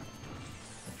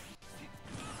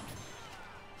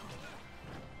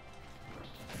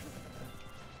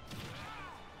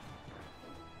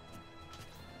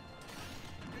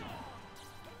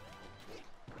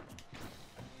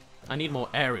 I need more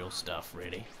aerial stuff,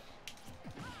 really.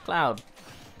 Cloud,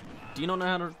 do you not know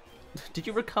how to... Did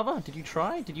you recover? Did you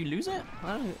try? Did you lose it?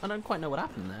 I don't quite know what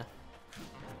happened there.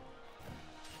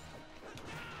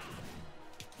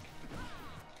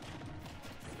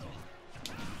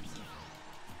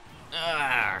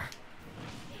 Ah.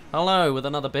 Hello with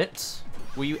another bit.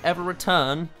 Will you ever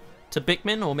return to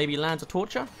Bikmin or maybe Lands of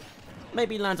Torture?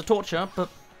 Maybe Lands of Torture, but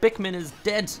Bikmin is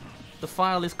dead. The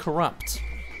file is corrupt.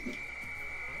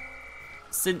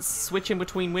 Since switching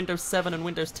between Windows 7 and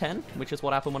Windows 10, which is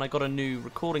what happened when I got a new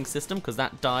recording system, because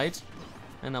that died,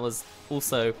 and that was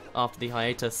also after the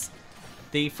hiatus,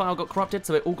 the file got corrupted,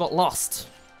 so it all got lost.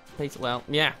 Well,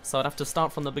 yeah, so I'd have to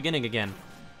start from the beginning again.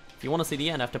 If you want to see the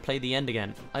end, I have to play the end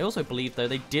again. I also believe, though,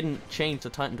 they didn't change the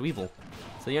Titan Dweevil,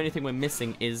 so the only thing we're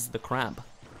missing is the crab,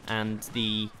 and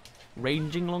the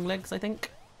ranging long legs, I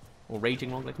think? Or raging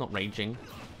long legs, not raging.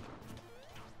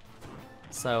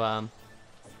 So,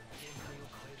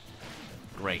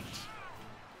 great.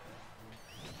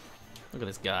 Look at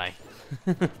this guy.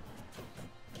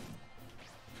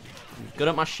 Good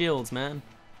at my shields, man.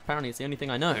 Apparently it's the only thing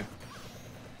I know.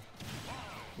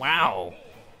 Wow.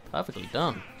 Perfectly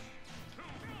done.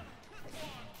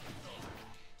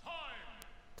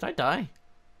 Did I die?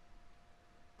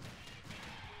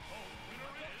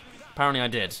 Apparently I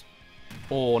did.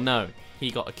 Or no,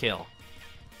 he got a kill.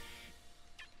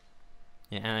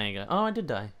 Yeah, there you go. Oh, I did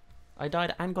die. I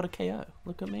died and got a KO.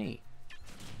 Look at me.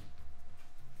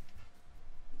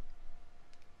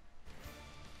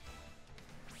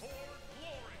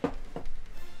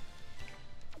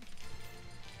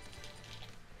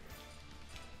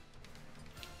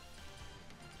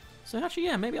 So actually,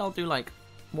 yeah, maybe I'll do like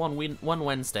one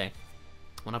Wednesday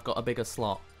when I've got a bigger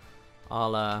slot.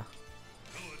 I'll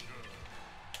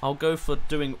go for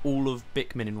doing all of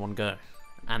Bikmin in one go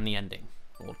and the ending,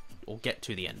 or get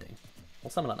to the ending, or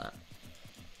something like that.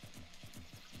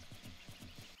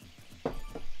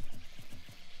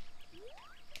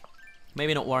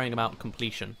 Maybe not worrying about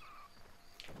completion.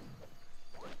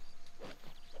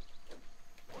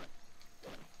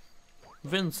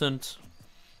 Vincent.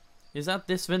 Is that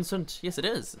this Vincent? Yes, it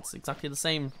is. It's exactly the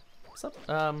same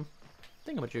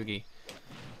thingamajoogie.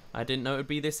 I didn't know it would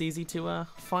be this easy to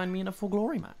find me in a For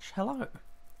Glory match. Hello.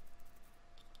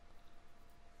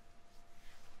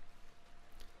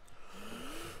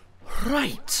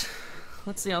 Right.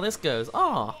 Let's see how this goes.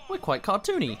 Ah, we're quite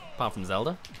cartoony, apart from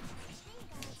Zelda.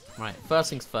 Right, first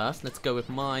things first, let's go with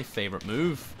my favourite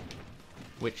move,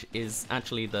 which is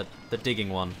actually the digging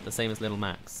one, the same as Little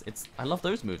Max. I love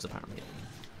those moves apparently.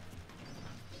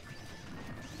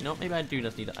 You know, maybe I do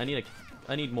just need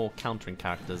I need more countering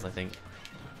characters, I think.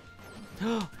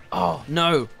 Oh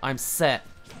no, I'm set.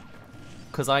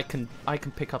 Cause I can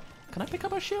pick up. Can I pick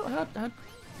up her shield? Her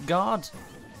guard?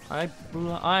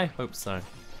 I hope so.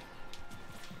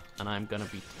 And I'm gonna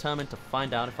be determined to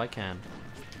find out if I can.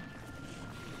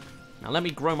 Now let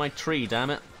me grow my tree, damn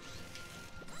it.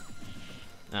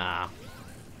 Ah,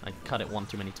 I cut it one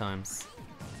too many times.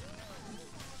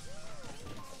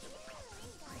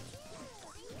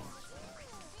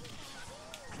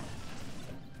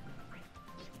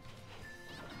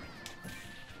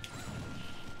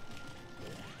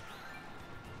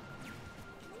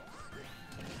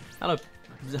 Hello.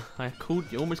 I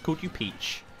almost called you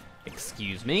Peach.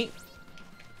 Excuse me.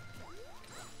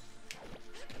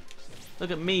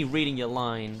 Look at me reading your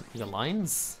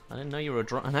lines. I didn't know you were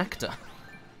an actor.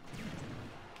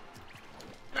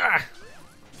 Ah!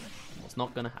 It's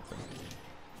not gonna happen.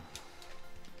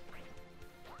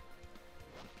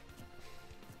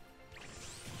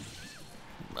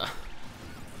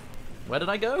 Where did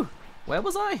I go? Where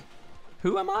was I?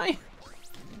 Who am I?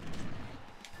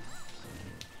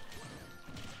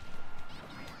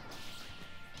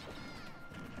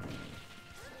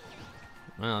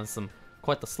 Well, there's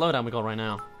quite the slowdown we got right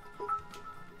now.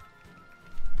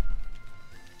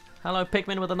 Hello,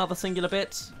 Pikmin with another singular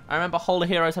bit. I remember Hole of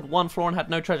Heroes had one floor and had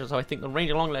no treasure, so I think the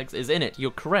Ranger Longlegs is in it. You're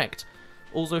correct.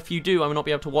 Also, if you do, I will not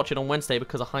be able to watch it on Wednesday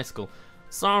because of high school.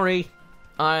 Sorry.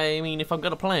 I mean, if I'm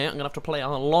going to play it, I'm going to have to play a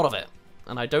lot of it.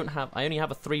 And I only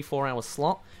have a 3-4 hour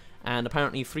slot, and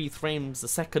apparently 3 frames a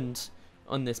second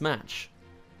on this match.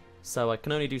 So I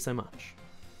can only do so much.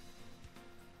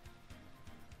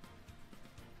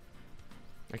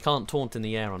 I can't taunt in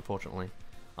the air, unfortunately.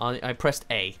 I pressed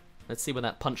A. Let's see where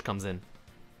that punch comes in.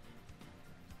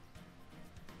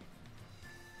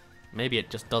 Maybe it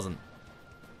just doesn't.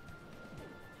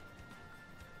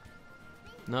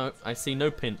 No, I see no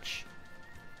pinch.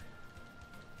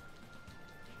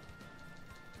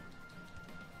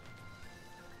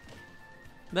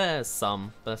 There's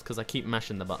some, but that's because I keep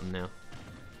mashing the button now.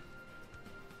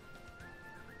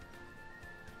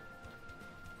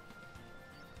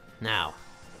 Now,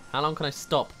 how long can I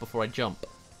stop before I jump?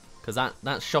 Because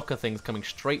that shocker thing's coming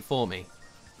straight for me.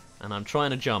 And I'm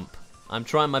trying to jump. I'm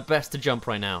trying my best to jump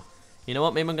right now. You know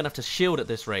what? Maybe I'm going to have to shield at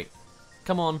this rate.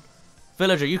 Come on.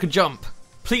 Villager, you can jump.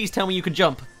 Please tell me you can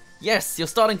jump. Yes, you're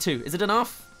starting to. Is it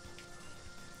enough?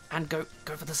 And go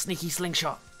for the sneaky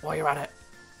slingshot while you're at it.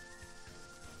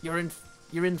 You're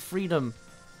in freedom.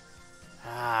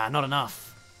 Ah, not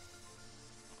enough.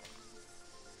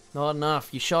 Not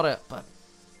enough. You shot it, but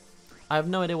I have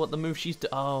no idea what the move she's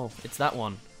doing. Oh, it's that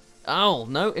one. Oh,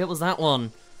 no, it was that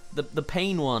one. The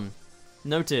pain one.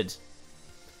 Noted.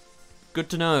 Good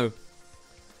to know.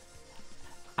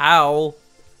 Ow.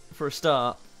 For a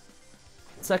start.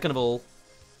 Second of all,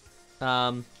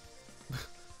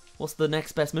 what's the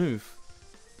next best move?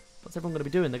 What's everyone going to be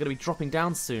doing? They're going to be dropping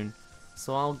down soon.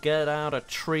 So I'll get out a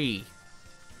tree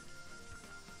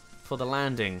for the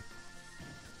landing.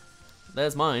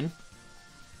 There's mine.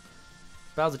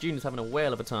 Bowser Jr. is having a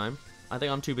whale of a time. I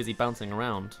think I'm too busy bouncing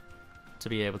around to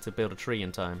be able to build a tree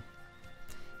in time.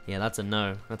 Yeah, that's a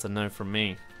no. That's a no from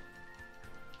me.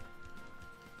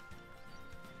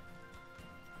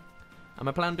 Am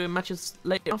I planning on doing matches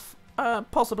late enough?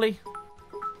 Possibly.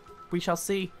 We shall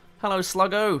see. Hello,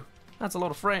 Sluggo. That's a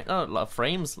lot of frames.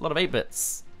 A lot of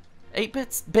 8-bits. 8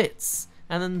 bits? Bits.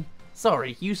 And then,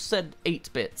 sorry, you said 8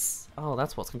 bits. Oh,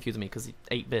 that's what's confusing me, because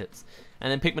 8 bits.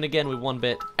 And then Pikmin again with 1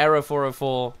 bit. Error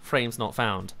 404, frames not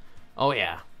found. Oh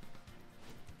yeah.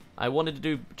 I wanted to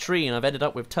do tree and I've ended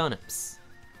up with turnips.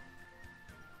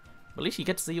 At least you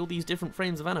get to see all these different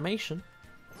frames of animation.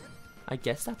 I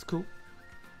guess that's cool.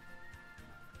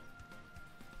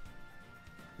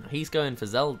 He's going for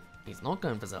Zelda. He's not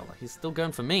going for Zelda. He's still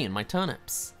going for me and my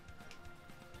turnips.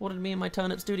 What did me and my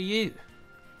turnips do to you?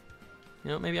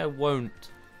 You know, maybe I won't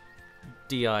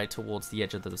DI towards the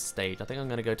edge of the stage. I think I'm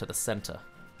going to go to the center.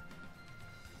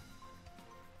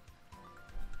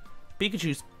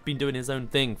 Pikachu's been doing his own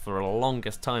thing for the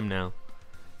longest time now.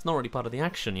 It's not really part of the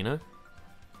action, you know?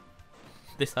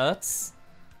 This hurts?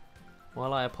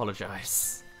 Well, I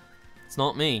apologize. It's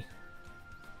not me.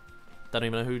 Don't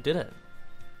even know who did it.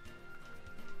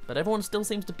 But everyone still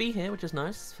seems to be here, which is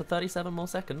nice. For 37 more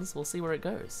seconds, we'll see where it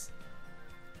goes.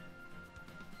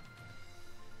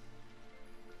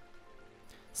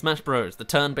 Smash Bros, the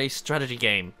turn-based strategy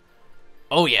game.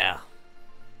 Oh yeah.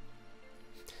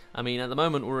 I mean, at the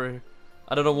moment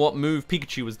I don't know what move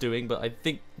Pikachu was doing, but I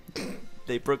think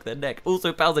they broke their neck.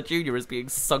 Also, Bowser Jr. is being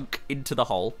sunk into the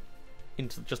hole.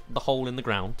 Into just the hole in the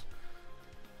ground.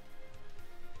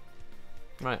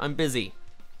 Right, I'm busy.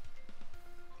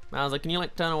 Bowser, can you,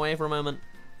 like, turn away for a moment?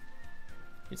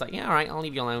 He's like, yeah, alright, I'll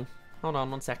leave you alone. Hold on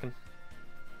 1 second.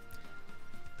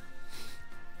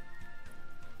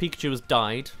 Pikachu has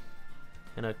died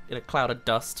in a cloud of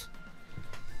dust.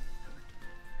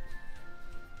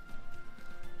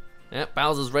 Yep,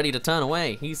 Bowser's ready to turn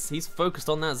away. He's focused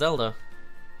on that Zelda.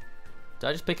 Did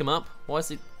I just pick him up? Why is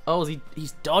he... Oh,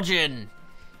 he's dodging.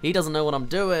 He doesn't know what I'm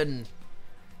doing.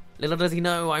 Little does he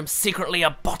know, I'm secretly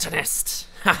a botanist.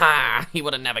 Haha, he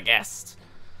would have never guessed.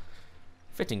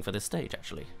 Fitting for this stage,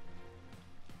 actually.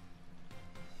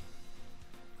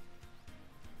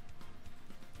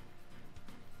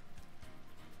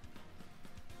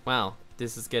 Wow,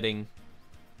 this is getting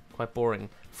quite boring.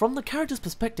 From the character's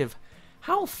perspective,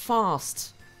 how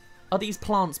fast are these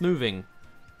plants moving?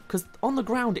 Because on the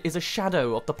ground is a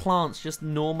shadow of the plants just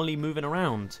normally moving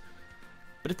around.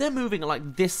 But if they're moving at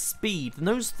like this speed, then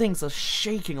those things are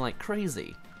shaking like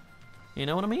crazy. You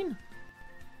know what I mean?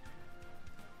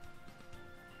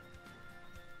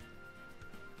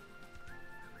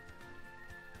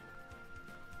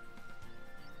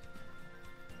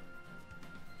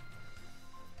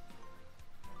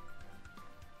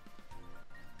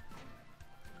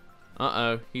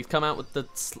 Uh-oh, he's come out with the...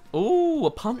 Ooh,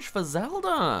 a punch for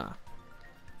Zelda!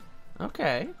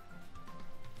 Okay.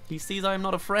 He sees I am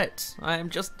not a threat. I am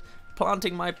just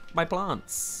planting my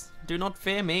plants. Do not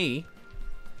fear me.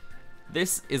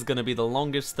 This is going to be the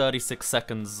longest 36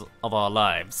 seconds of our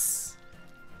lives.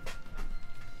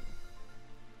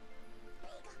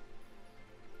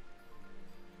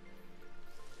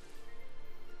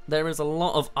 There is a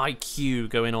lot of IQ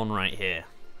going on right here.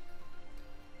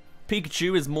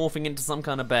 Pikachu is morphing into some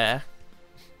kind of bear.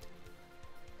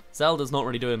 Zelda's not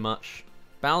really doing much.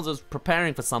 Bowser's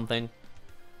preparing for something.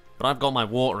 But I've got my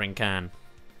watering can.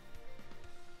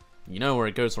 You know where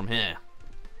it goes from here.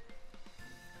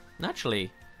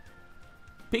 Naturally,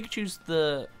 Pikachu's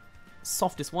the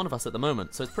softest one of us at the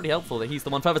moment, so it's pretty helpful that he's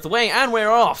the one furthest away, and we're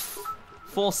off!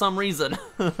 For some reason.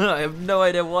 I have no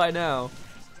idea why now.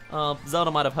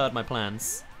 Zelda might have heard my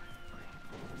plans.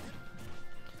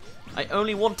 I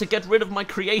only want to get rid of my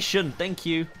creation, thank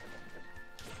you.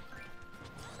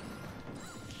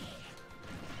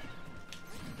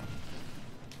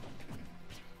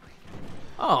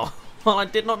 Oh, well, I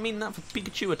did not mean that for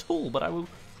Pikachu at all, but I will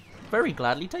very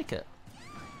gladly take it.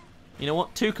 You know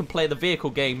what? 2 can play the vehicle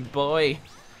game, boy.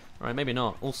 Alright, maybe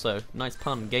not. Also, nice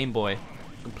pun, Game Boy.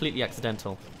 Completely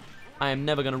accidental. I am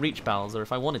never going to reach Bowser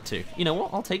if I wanted to. You know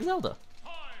what? I'll take Zelda.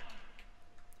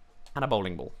 And a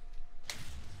bowling ball.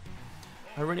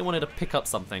 I really wanted to pick up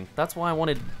something. That's why I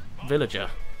wanted Villager.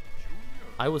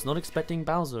 I was not expecting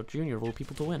Bowser Jr. of all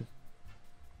people to win.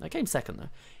 I came second though.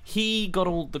 He got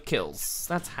all the kills.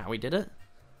 That's how he did it.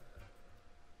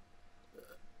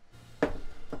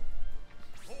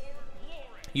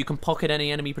 You can pocket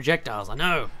any enemy projectiles. I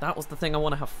know. That was the thing I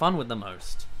want to have fun with the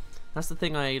most. That's the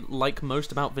thing I like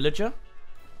most about Villager.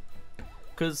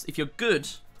 Because if you're good...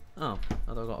 Oh,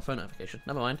 I got a phone notification.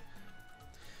 Never mind.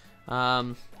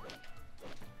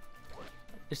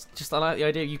 It's just I like the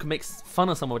idea you can make fun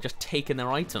of someone just taking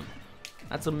their item.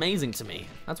 That's amazing to me.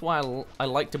 That's why I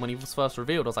liked him when he was first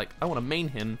revealed. I was like, I want to main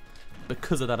him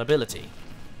because of that ability.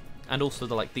 And also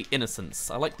the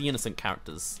innocence. I like the innocent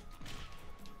characters.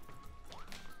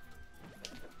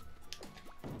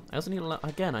 I also need to learn,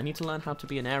 again, I need to learn how to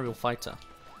be an aerial fighter.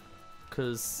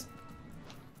 Because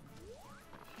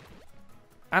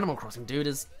Animal Crossing, dude,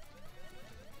 is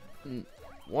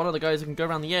one of the guys who can go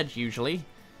around the edge, usually.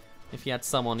 If you had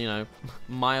someone, you know,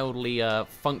 mildly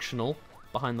functional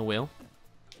behind the wheel.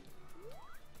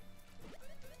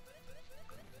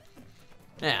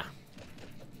 Yeah.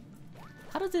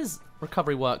 How does his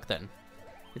recovery work then?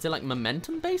 Is it like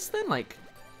momentum based then? Like,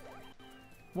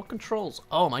 what controls?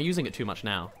 Oh, am I using it too much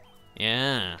now?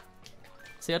 Yeah.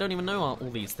 See, I don't even know all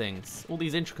these things. All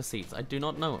these intricacies. I do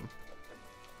not know them.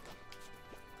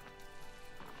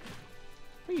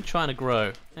 What are you trying to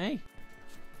grow? Hey?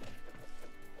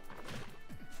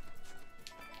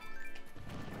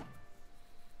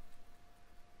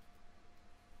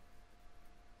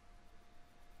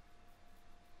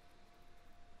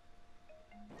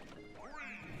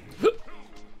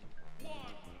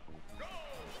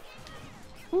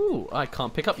 Ooh, I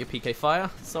can't pick up your PK Fire.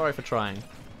 Sorry for trying.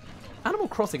 Animal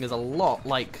Crossing is a lot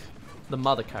like the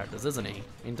mother characters, isn't he?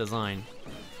 In design.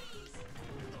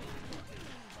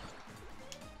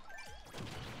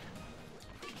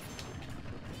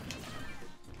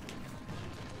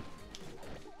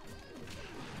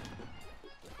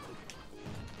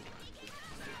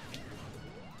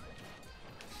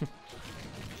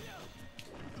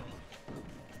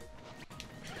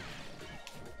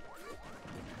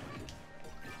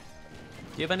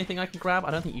 you have anything I can grab?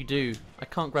 I don't think you do. I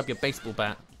can't grab your baseball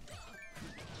bat.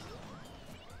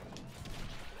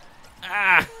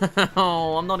 Ah!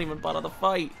 Oh, I'm not even part of the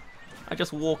fight. I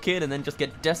just walk in and then just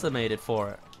get decimated for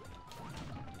it.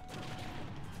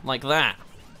 Like that.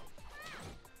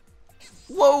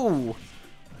 Whoa!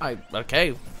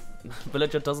 Okay.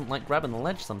 Villager doesn't like grabbing the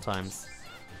ledge sometimes.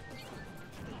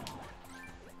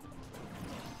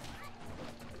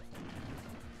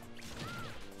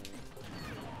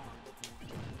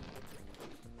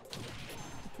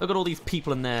 Look at all these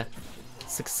people in their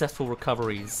successful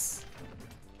recoveries.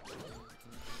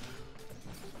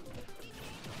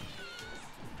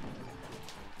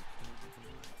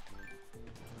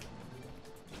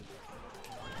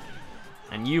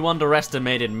 And you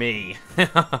underestimated me.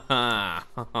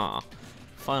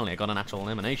 Finally, I got an actual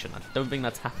elimination. I don't think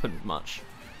that's happened much.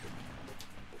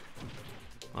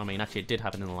 I mean, actually, it did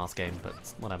happen in the last game, but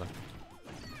whatever.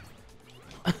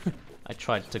 I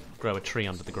tried to grow a tree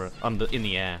in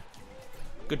the air.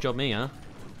 Good job, me, huh?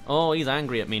 Oh, he's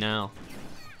angry at me now.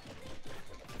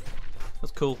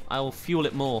 That's cool. I will fuel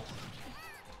it more.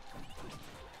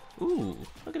 Ooh,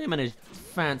 look at him and his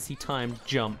fancy timed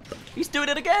jump. He's doing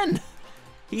it again.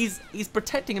 He's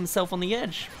protecting himself on the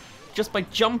edge just by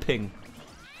jumping.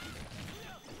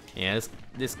 Yeah,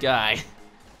 this guy.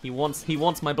 He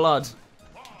wants my blood.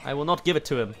 I will not give it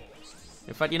to him.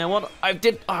 In fact, you know what?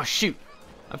 Oh shoot.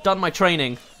 I've done my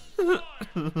training.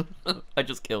 I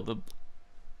just killed him.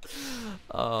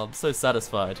 Oh, I'm so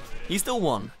satisfied. He still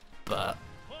won, but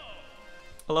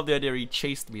I love the idea he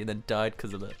chased me and then died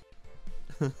because of it.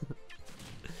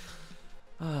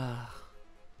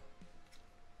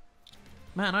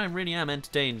 Man, I really am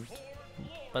entertained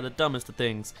by the dumbest of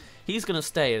things. He's gonna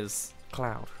stay as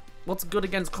Cloud. What's good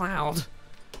against Cloud?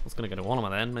 What's gonna go to Walama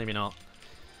then? Maybe not.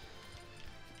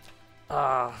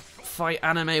 Fight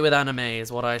anime with anime is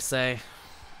what I say.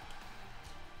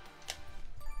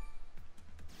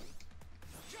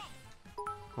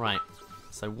 Right,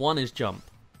 so one is jump.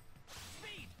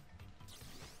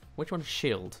 Which one's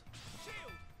shield?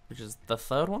 Which is the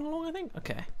third one along, I think?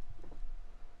 Okay.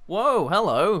 Whoa,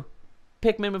 hello!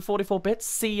 Pikmin with 44 bits.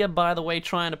 See ya, by the way,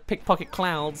 trying to pickpocket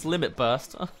Cloud's limit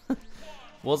burst.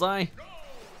 Was I?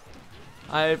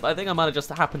 I think I might have just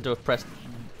happened to have pressed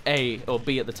A or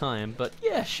B at the time, but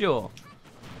yeah, sure.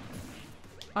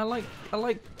 I like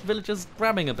Villager's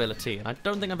grabbing ability, and I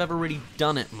don't think I've ever really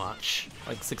done it much,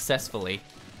 like successfully.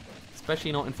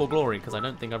 Especially not in For Glory, because I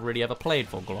don't think I've really ever played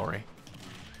For Glory.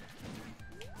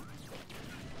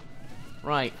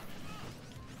 Right.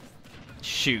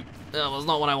 Shoot. That was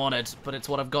not what I wanted, but it's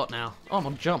what I've got now. Oh, I'm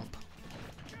on jump.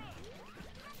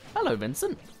 Hello,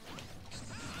 Vincent.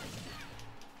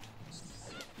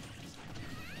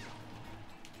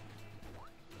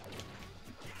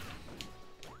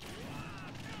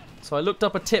 So I looked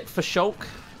up a tip for Shulk,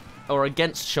 or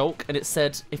against Shulk, and it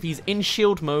said, if he's in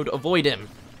shield mode, avoid him.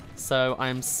 So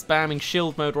I'm spamming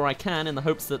shield mode where I can in the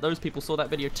hopes that those people saw that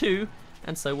video too,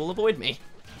 and so will avoid me.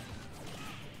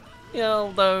 Yeah,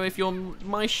 although if you're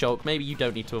my Shulk, maybe you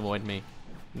don't need to avoid me.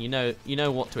 You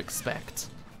know what to expect.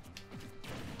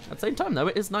 At the same time though,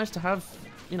 it is nice to have,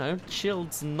 you know,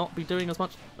 shields not be doing as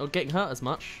much, or getting hurt as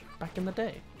much back in the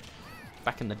day.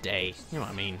 Back in the day, you know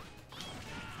what I mean.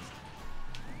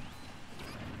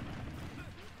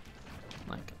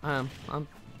 Like,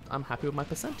 I'm happy with my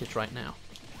percentage right now.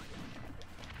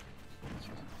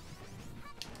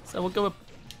 So we'll go with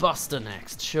Buster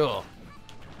next, sure.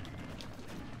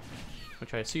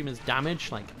 Which I assume is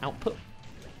damage, like output.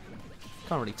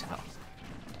 Can't really tell.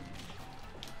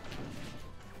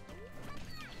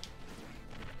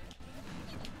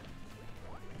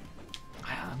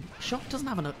 Shock doesn't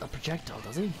have a projectile,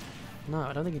 does he? No,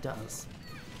 I don't think he does.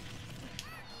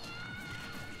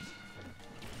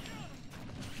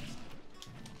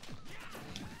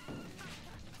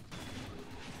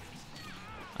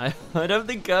 I don't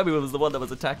think Kirby was the one that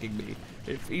was attacking me.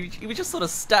 He was just sort of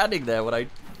standing there when I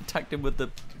attacked him with the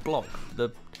block,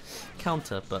 the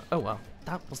counter, but oh well.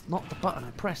 That was not the button I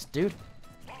pressed, dude.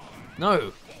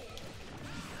 No.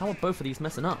 How are both of these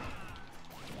messing up?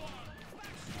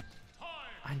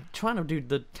 I'm trying to do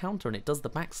the counter and it does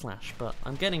the backslash, but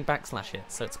I'm getting backslash hit,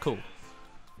 so it's cool.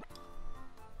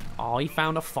 Oh, he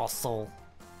found a fossil.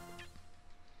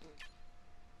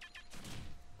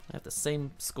 I have the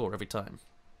same score every time.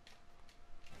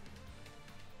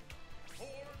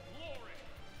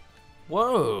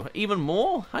 Whoa, even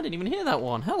more? I didn't even hear that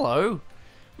one. Hello.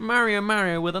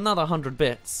 Mario with another 100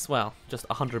 bits. Well, just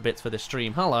 100 bits for this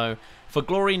stream. Hello. For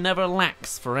Glory never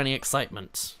lacks for any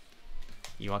excitement.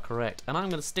 You are correct. And I'm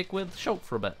going to stick with Shulk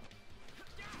for a bit.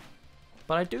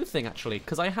 But I do think, actually,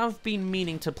 because I have been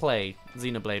meaning to play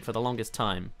Xenoblade for the longest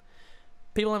time.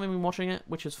 People haven't been watching it,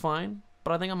 which is fine,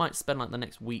 but I think I might spend like the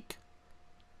next week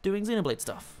doing Xenoblade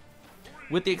stuff.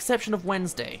 With the exception of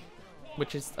Wednesday,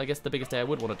 which is, I guess, the biggest day I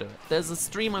would want to do it. There's a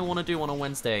stream I want to do on a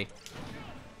Wednesday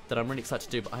that I'm really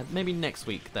excited to do, but maybe next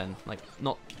week then. Like,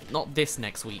 not this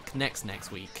next week,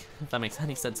 next week, if that makes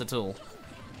any sense at all.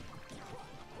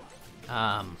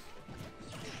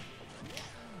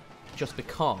 Just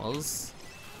because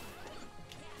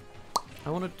I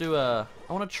want to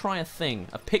try a thing,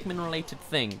 a Pikmin related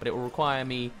thing, but it will require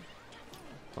me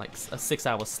like a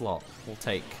 6-hour slot will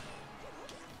take.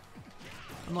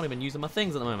 I'm not even using my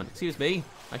things at the moment. Excuse me.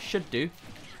 I should do.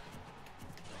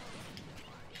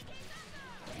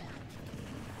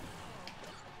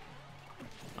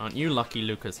 Aren't you lucky,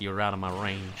 Lucas? You're out of my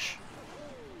range.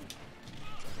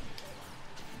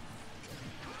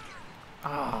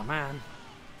 Oh, man.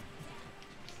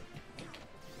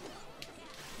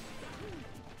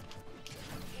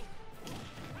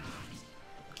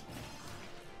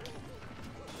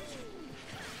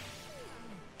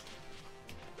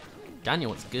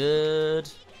 Daniel, it's good.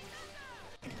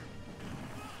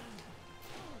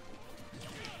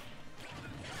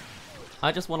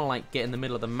 I just want to like get in the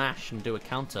middle of the mash and do a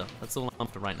counter. That's all I'm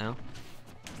after right now.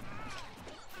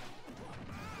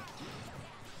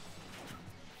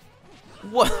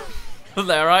 What?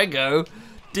 There I go.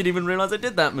 Didn't even realize I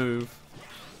did that move.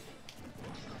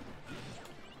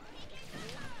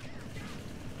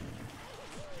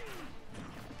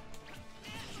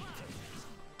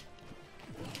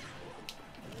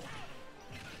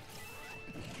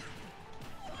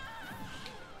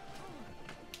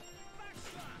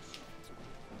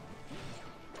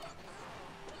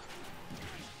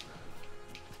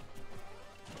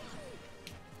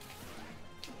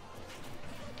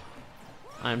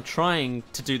 I'm trying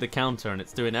to do the counter and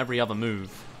it's doing every other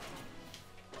move.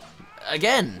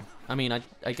 Again! I mean,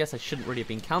 I guess I shouldn't really have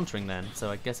been countering then, so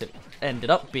I guess it ended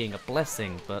up being a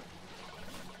blessing, but...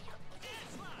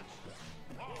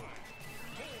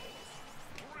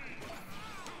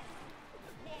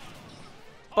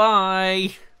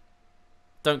 Bye!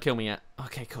 Don't kill me yet.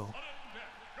 Okay, cool.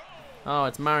 Oh,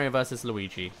 it's Mario versus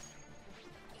Luigi.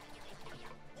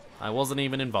 I wasn't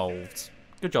even involved.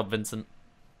 Good job, Vincent.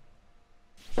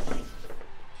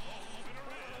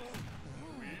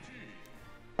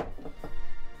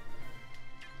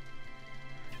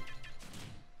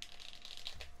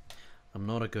 I'm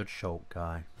not a good Shulk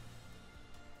guy.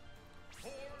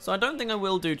 So I don't think I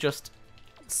will do just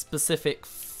specific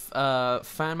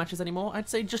fan matches anymore. I'd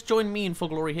say just join me in For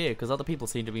Glory here, because other people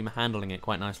seem to be handling it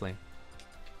quite nicely.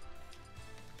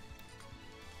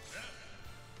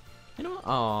 You know what?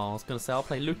 Oh, I was going to say I'll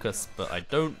play Lucas, but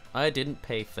I didn't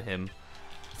pay for him,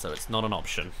 so it's not an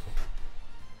option.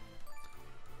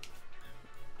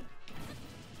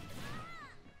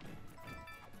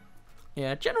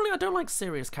 Yeah, generally I don't like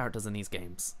serious characters in these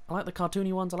games. I like the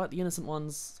cartoony ones, I like the innocent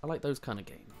ones, I like those kind of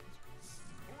games.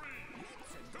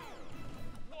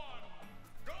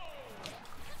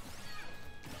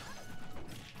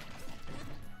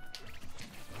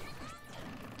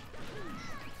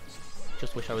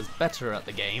 Just wish I was better at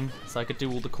the game, so I could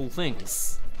do all the cool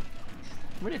things.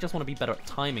 I really just want to be better at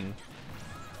timing.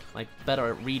 Like, better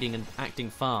at reading and acting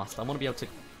fast. I want to be able to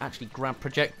actually grab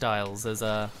projectiles as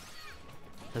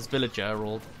Villager,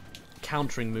 or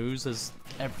countering moves as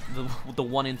the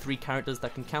 1 in 3 characters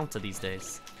that can counter these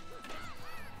days.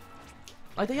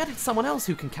 Like, they added someone else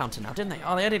who can counter now, didn't they?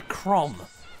 Oh, they added Crom,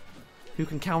 who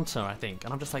can counter, I think.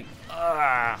 And I'm just like,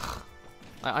 ugh.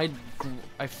 I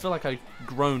feel like I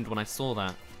groaned when I saw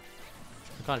that.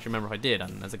 I can't actually remember if I did,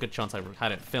 and there's a good chance I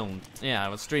had it filmed. Yeah, I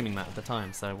was streaming that at the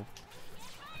time, so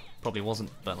probably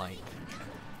wasn't, but like,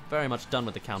 very much done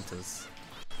with the counters.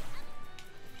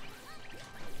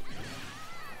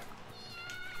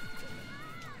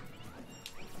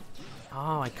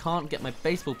 Oh, I can't get my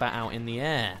baseball bat out in the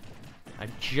air. I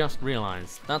just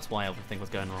realised. That's why everything was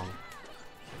going wrong.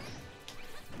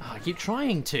 Oh, I keep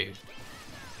trying to.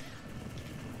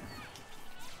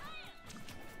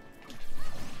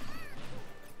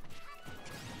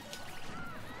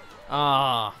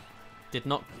 Ah, did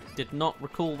not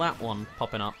recall that one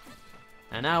popping up.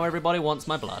 And now everybody wants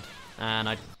my blood. And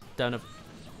I don't have...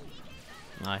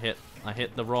 I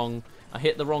hit the wrong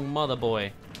mother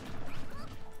boy.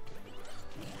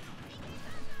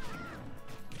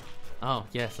 Oh,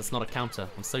 yes, that's not a counter.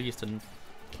 I'm so used to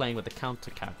playing with the counter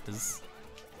characters.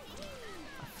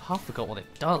 I half forgot what it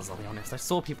does, I'll be honest. I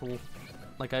saw people...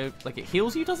 Like it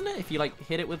heals you, doesn't it? If you, like,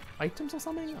 hit it with items or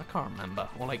something? I can't remember.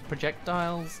 Or, like,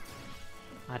 projectiles?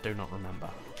 I do not remember.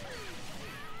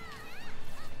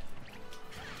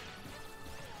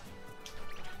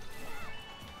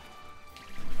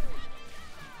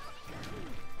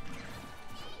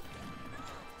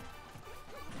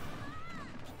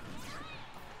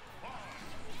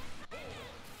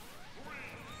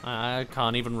 I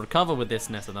can't even recover with this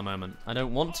nest at the moment. I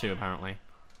don't want to, apparently.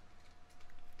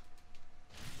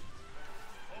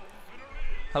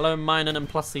 Hello, Minen and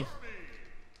Plussy.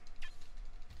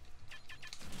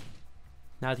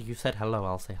 Now that you've said hello,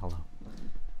 I'll say hello.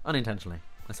 Unintentionally,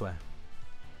 I swear.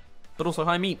 But also,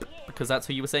 hi, Meep, because that's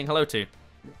who you were saying hello to.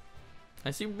 I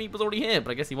assumed Meep was already here, but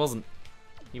I guess he wasn't.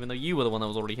 Even though you were the one that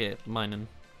was already here. Minen.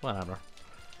 Whatever.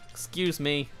 Excuse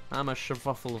me, I'm a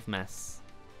shuffle of mess.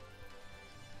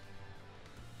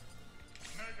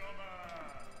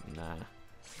 Nah.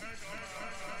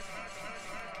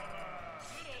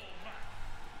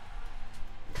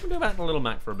 We'll go back to Little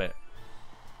Mac for a bit.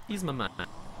 He's my Mac.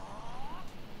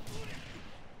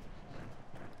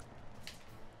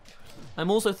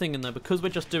 I'm also thinking though, because we're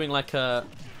just doing like a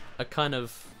kind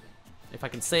of, if I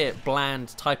can say it, bland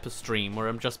type of stream where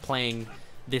I'm just playing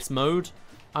this mode,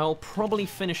 I'll probably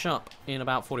finish up in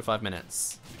about 45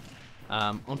 minutes.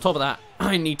 On top of that,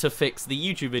 I need to fix the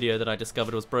YouTube video that I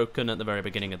discovered was broken at the very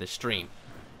beginning of this stream.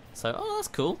 So, oh, that's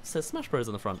cool. It says Smash Bros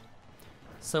on the front.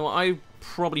 So I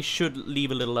probably should leave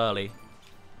a little early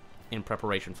in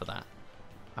preparation for that.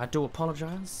 I do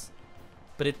apologize,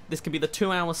 but this could be the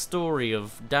 2-hour story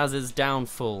of Daz's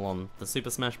downfall on the Super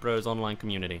Smash Bros. Online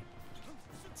community.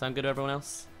 Sound good to everyone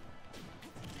else?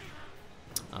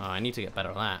 Oh, I need to get better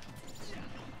at that.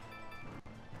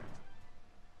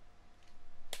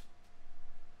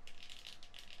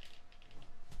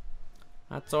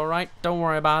 That's all right. Don't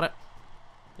worry about it.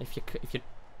 If you're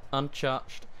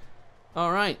uncharged.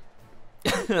 All right.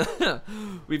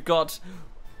 We've got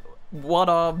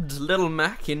one-armed Little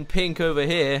Mac in pink over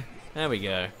here. There we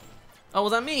go. Oh,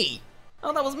 was that me?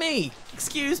 Oh, that was me.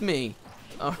 Excuse me.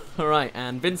 Oh, all right,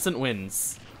 and Vincent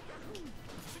wins.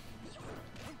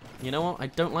 You know what? I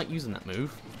don't like using that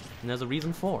move, and there's a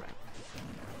reason for it.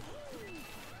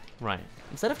 Right.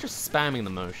 Instead of just spamming the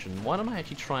motion, why don't I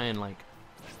actually try and like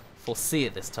foresee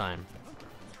it this time?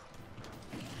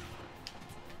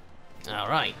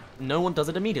 Alright, no one does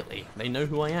it immediately. They know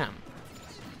who I am.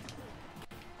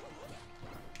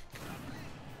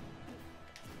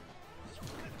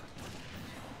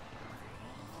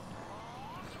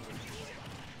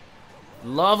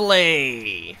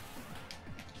 Lovely!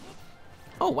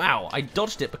 Oh wow, I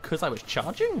dodged it because I was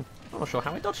charging? I'm not sure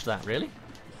how I dodged that, really.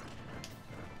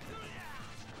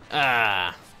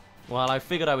 Ah! Well, I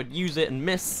figured I would use it and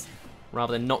miss,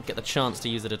 rather than not get the chance to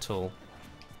use it at all.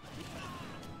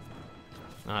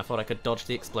 I thought I could dodge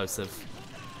the explosive.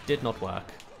 Did not work.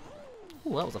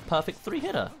 Ooh, that was a perfect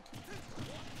 3-hitter.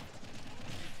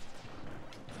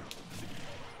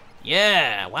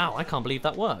 Yeah! Wow, I can't believe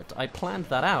that worked. I planned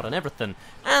that out and everything.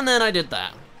 And then I did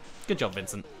that. Good job,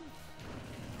 Vincent.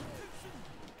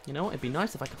 You know what? It'd be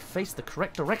nice if I could face the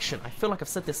correct direction. I feel like I've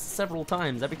said this several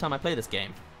times every time I play this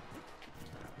game.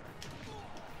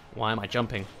 Why am I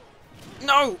jumping?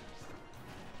 No!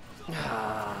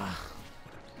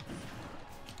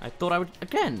 I thought I would,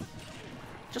 again,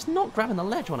 just not grabbing the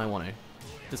ledge when I want to.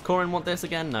 Does Corin want this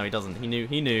again? No, he doesn't. He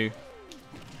knew.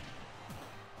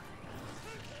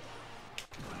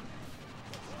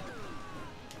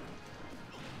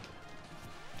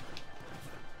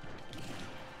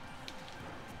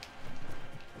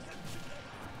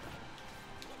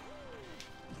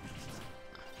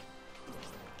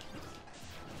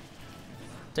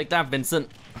 Take that, Vincent.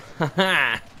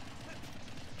 Haha.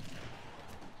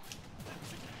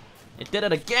 It did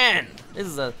it again! This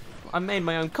is I made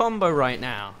my own combo right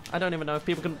now. I don't even know if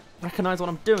people can recognize what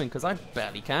I'm doing, because I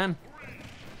barely can.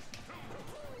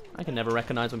 I can never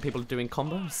recognize when people are doing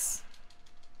combos.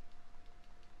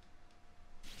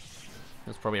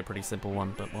 That's probably a pretty simple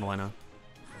one, but what do I know?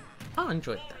 I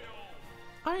enjoyed that.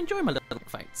 I enjoy my little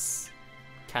fights.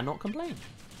 Cannot complain.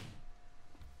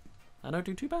 I don't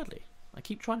do too badly. I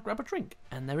keep trying to grab a drink,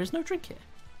 and there is no drink here.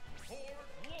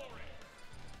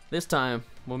 This time,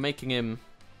 we're making him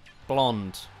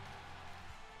blonde.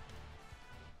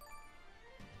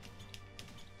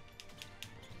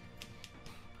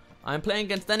 I'm playing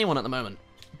against anyone at the moment,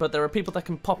 but there are people that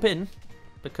can pop in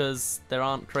because there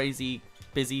aren't crazy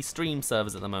busy stream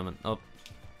servers at the moment, or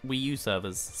Wii U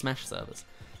servers, Smash servers.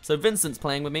 So Vincent's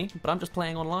playing with me, but I'm just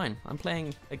playing online. I'm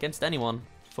playing against anyone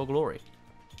for glory.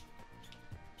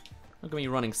 Look at me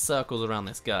running circles around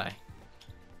this guy.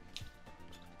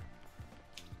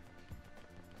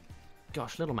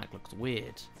 Gosh, Little Mac looks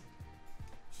weird.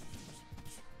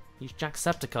 He's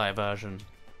Jacksepticeye version.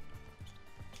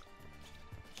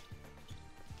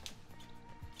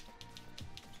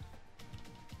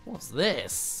 What's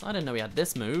this? I didn't know he had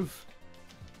this move.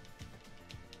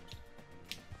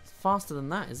 It's faster than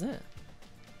that, is it?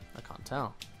 I can't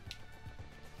tell.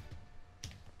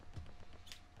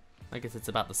 I guess it's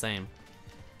about the same.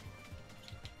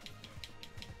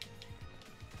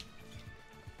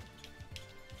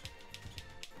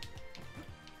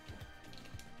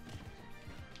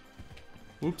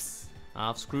 Oops,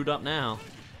 I've screwed up now.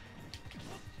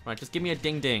 Right, just give me a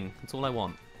ding ding. That's all I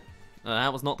want.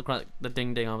 That was not the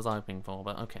ding ding I was hoping for,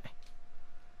 but okay.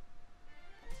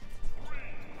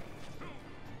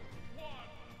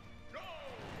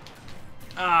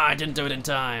 Ah, I didn't do it in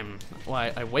time.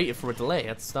 Well, I waited for a delay.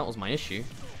 That was my issue.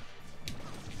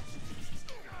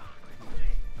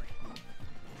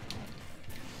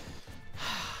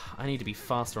 I need to be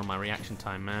faster on my reaction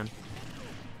time, man.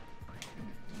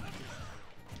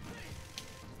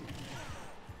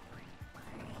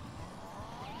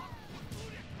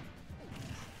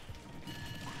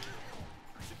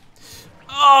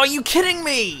 Oh, are you kidding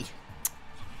me?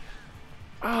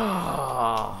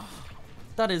 Oh,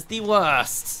 that is the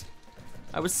worst.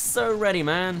 I was so ready,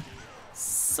 man.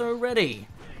 So ready.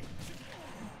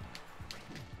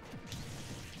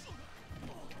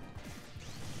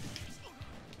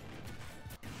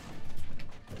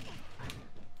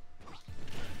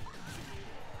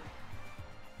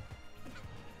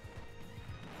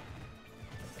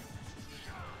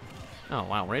 Oh,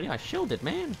 wow, really? I shielded,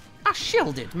 man. I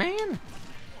shielded, man.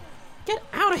 Get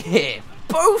out of here,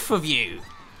 both of you.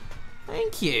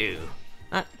 Thank you.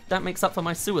 That makes up for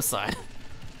my suicide.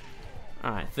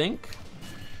 I think.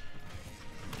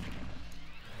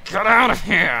 Get out of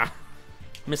here,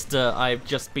 Mr. I've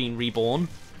just been reborn.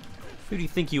 Who do you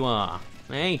think you are?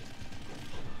 Hey?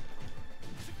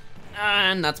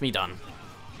 And that's me done.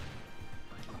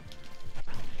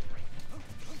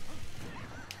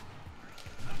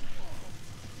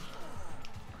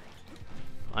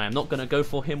 I am not going to go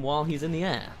for him while he's in the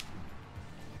air.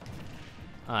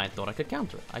 I thought I could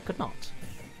counter it. I could not.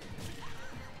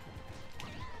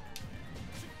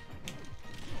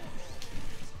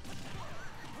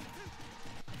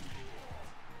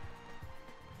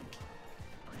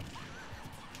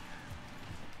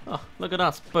 Oh, look at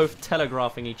us both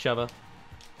telegraphing each other.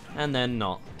 And then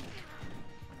not.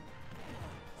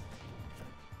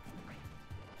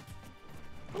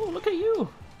 Oh, look at you.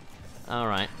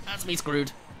 Alright, that's me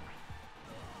screwed.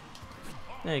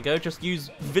 There you go, just use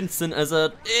Vincent as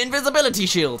a invisibility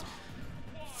shield.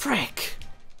 Frick.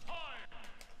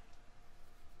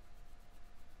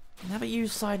 Never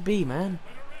use side B, man.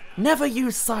 Never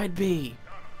use side B.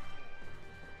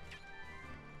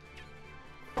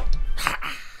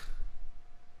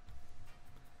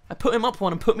 I put him up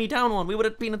one and put me down one. We would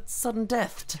have been a sudden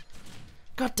death.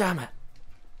 God damn it.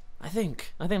 I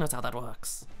think that's how that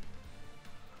works.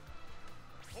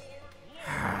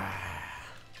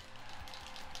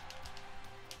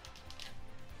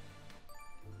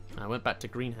 I went back to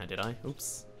green hair, did I?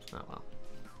 Oops. Oh well.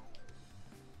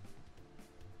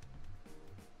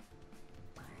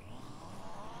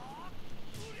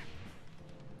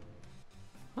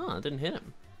 Oh, I didn't hit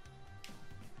him.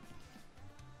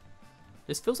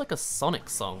 This feels like a Sonic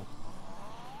song.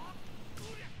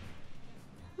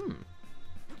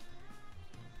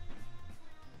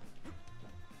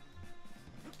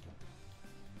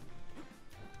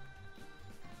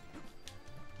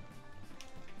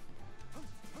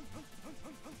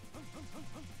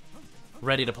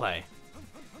 Ready to play.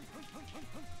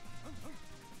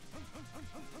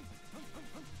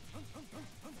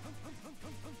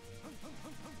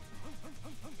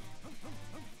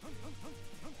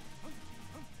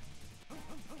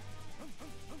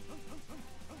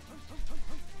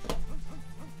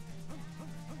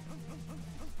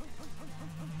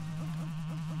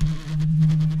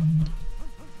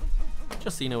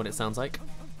 Just so you know what it sounds like.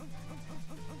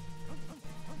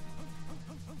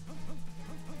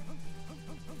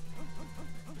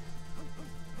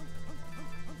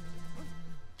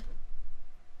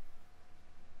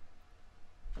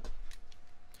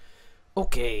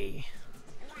 Okay.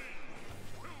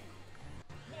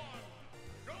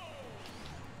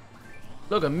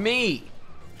 Look at me!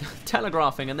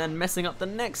 Telegraphing and then messing up the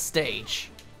next stage.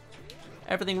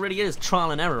 Everything really is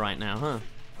trial and error right now, huh?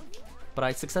 But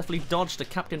I successfully dodged a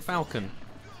Captain Falcon.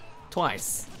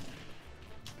 Twice.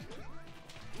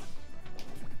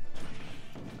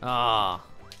 Ah,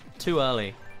 too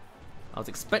early. I was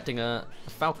expecting a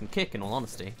Falcon kick, in all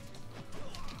honesty.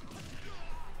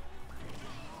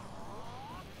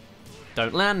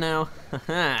 Don't land now.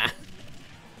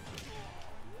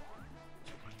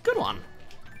 Good one.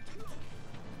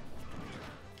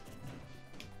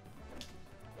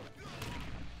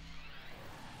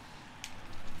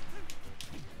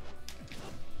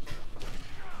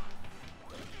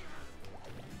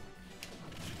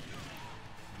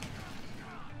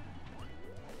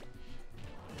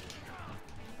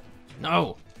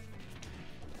 No!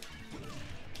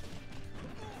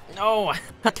 No!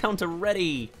 I counter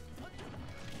ready!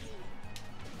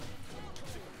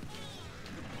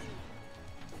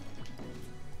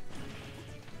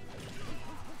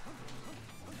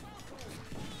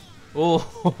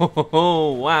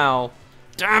 Oh, wow.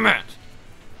 Damn it!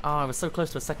 Oh, I was so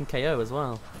close to a second KO as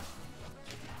well.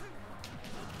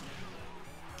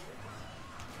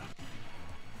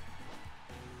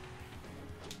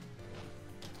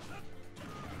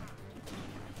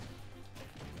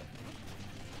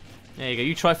 There you go.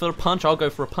 You try for a punch, I'll go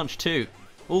for a punch too.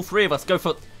 All three of us go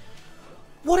for...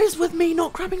 What is with me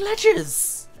not grabbing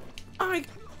ledges? Who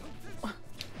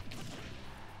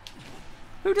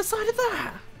decided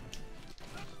that?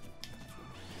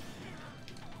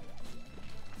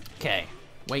 Okay.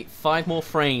 Wait 5 more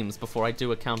frames before I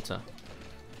do a counter.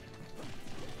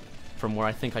 From where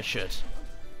I think I should.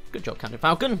 Good job, Captain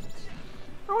Falcon.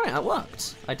 Alright, that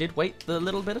worked. I did wait the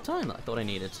little bit of time that I thought I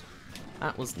needed.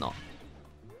 That was not.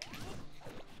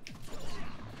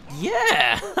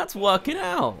 Yeah! That's working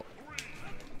out!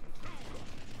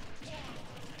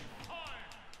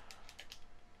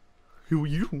 Who are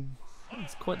you?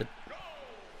 That's quite the...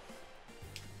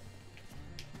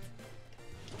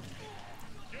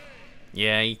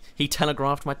 Yeah, he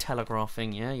telegraphed my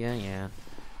telegraphing. Yeah.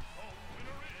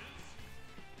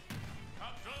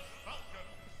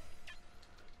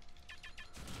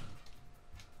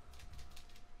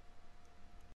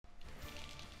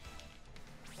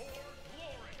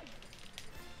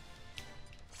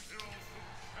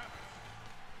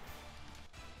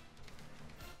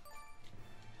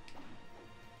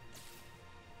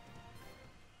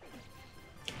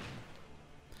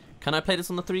 Can I play this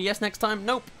on the 3DS next time?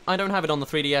 Nope, I don't have it on the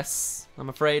 3DS, I'm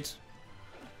afraid.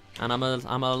 And I'm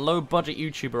a low budget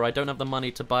YouTuber, I don't have the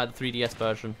money to buy the 3DS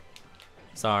version.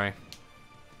 Sorry.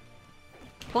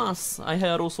 Plus, I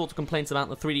heard all sorts of complaints about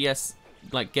the 3DS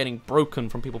like getting broken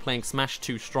from people playing Smash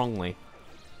too strongly.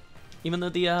 Even though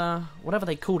the, whatever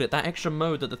they called it, that extra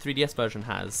mode that the 3DS version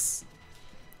has,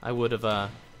 I would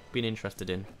have been interested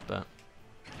in, but...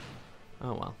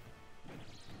 Oh well.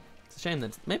 It's a shame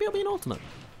that... Maybe I'll be an Ultimate.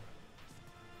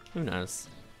 Who knows?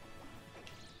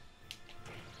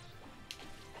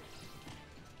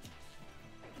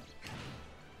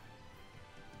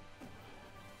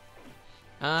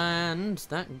 And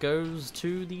that goes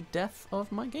to the death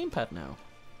of my gamepad now.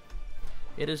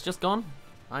 It is just gone.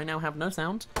 I now have no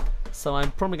sound. So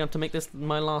I'm probably going to make this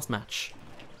my last match.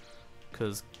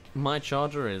 Because my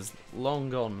charger is long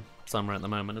gone somewhere at the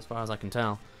moment, as far as I can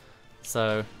tell.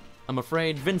 So I'm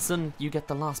afraid, Vincent, you get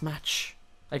the last match.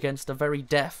 Against a very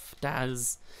deaf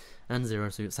Daz and Zero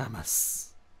Suit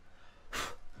Samus.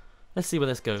 Let's see where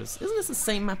this goes. Isn't this the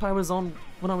same map I was on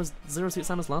when I was Zero Suit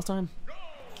Samus last time?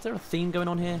 Is there a theme going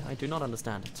on here? I do not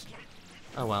understand it.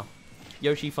 Oh well.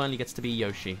 Yoshi finally gets to be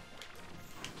Yoshi.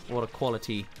 What a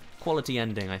quality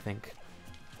ending, I think.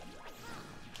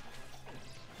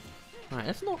 Alright,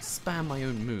 let's not spam my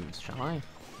own moves, shall I?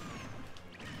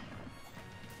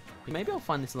 Maybe I'll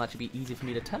find this will actually be easy for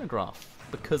me to telegraph,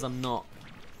 because I'm not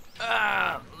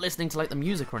listening to like the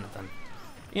music or anything.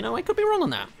 You know, I could be wrong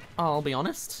on that. I'll be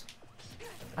honest.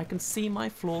 I can see my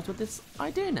flaws with this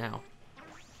idea now.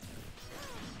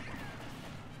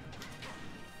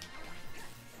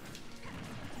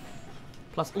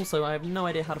 Plus, also, I have no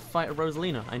idea how to fight a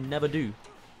Rosalina. I never do.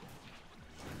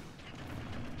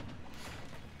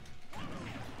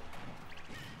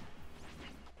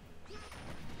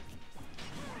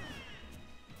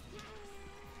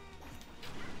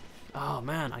 Oh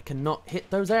man, I cannot hit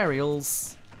those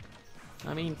aerials.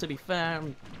 I mean, to be fair,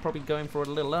 I'm probably going for it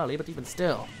a little early, but even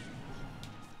still.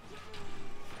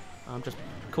 I'm just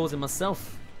causing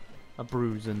myself a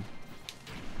bruise and...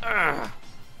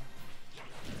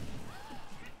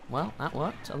 Well, that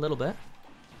worked a little bit.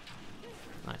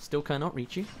 I still cannot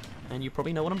reach you, and you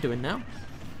probably know what I'm doing now.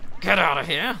 Get out of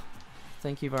here!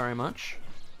 Thank you very much.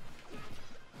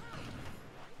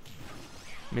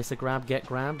 Miss a grab, get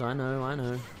grabbed. I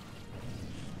know.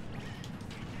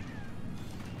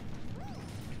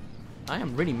 I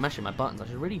am really mashing my buttons. I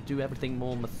should really do everything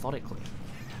more methodically.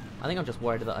 I think I'm just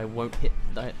worried that I won't hit,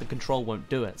 that the control won't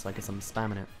do it, so I guess I'm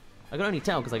spamming it. I can only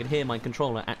tell because I can hear my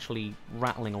controller actually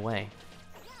rattling away.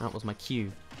 That was my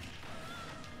cue.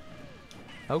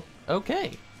 Oh,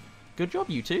 okay. Good job,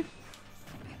 you two.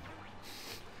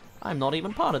 I'm not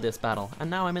even part of this battle, and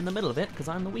now I'm in the middle of it because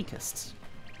I'm the weakest.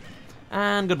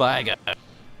 And goodbye again.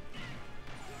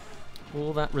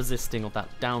 All that resisting of that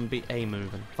down B A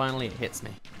move, and finally it hits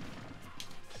me.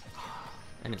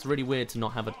 And it's really weird to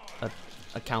not have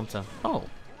a counter. Oh,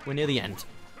 we're near the end.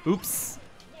 Oops.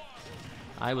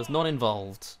 I was not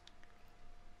involved.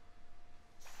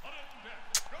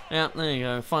 Yeah, there you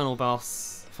go. Final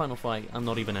boss. Final fight. I'm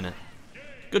not even in it.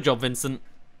 Good job, Vincent.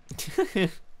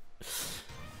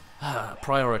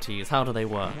 Priorities. How do they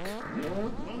work?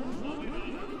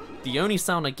 The only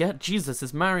sound I get, Jesus,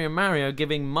 is Mario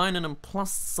giving Minen and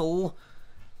Plusle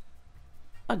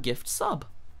a gift sub.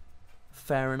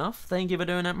 Fair enough. Thank you for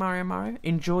doing that, Mario.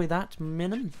 Enjoy that,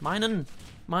 Minen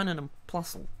and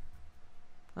Plusle.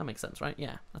 That makes sense, right?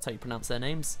 Yeah, that's how you pronounce their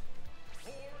names.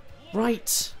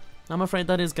 Right. I'm afraid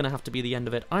that is going to have to be the end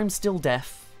of it. I'm still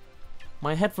deaf.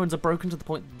 My headphones are broken to the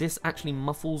point this actually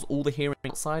muffles all the hearing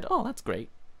outside. Oh, that's great.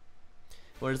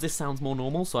 Whereas this sounds more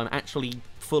normal, so I'm actually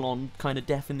full-on kind of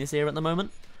deaf in this ear at the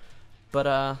moment.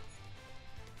 But,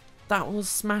 that was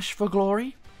Smash for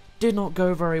Glory. Did not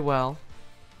go very well.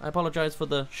 I apologise for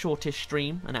the shortish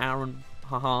stream, an hour and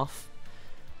a half.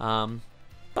 But I'm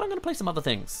going to play some other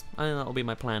things. I think that'll be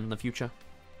my plan in the future.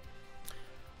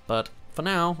 But for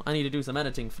now, I need to do some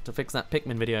editing to fix that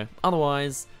Pikmin video.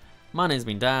 Otherwise, my name's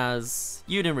been Daz,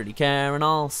 you didn't really care, and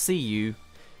I'll see you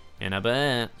in a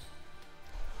bit.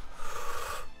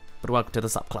 But welcome to the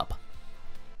sub club.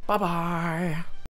 Bye bye.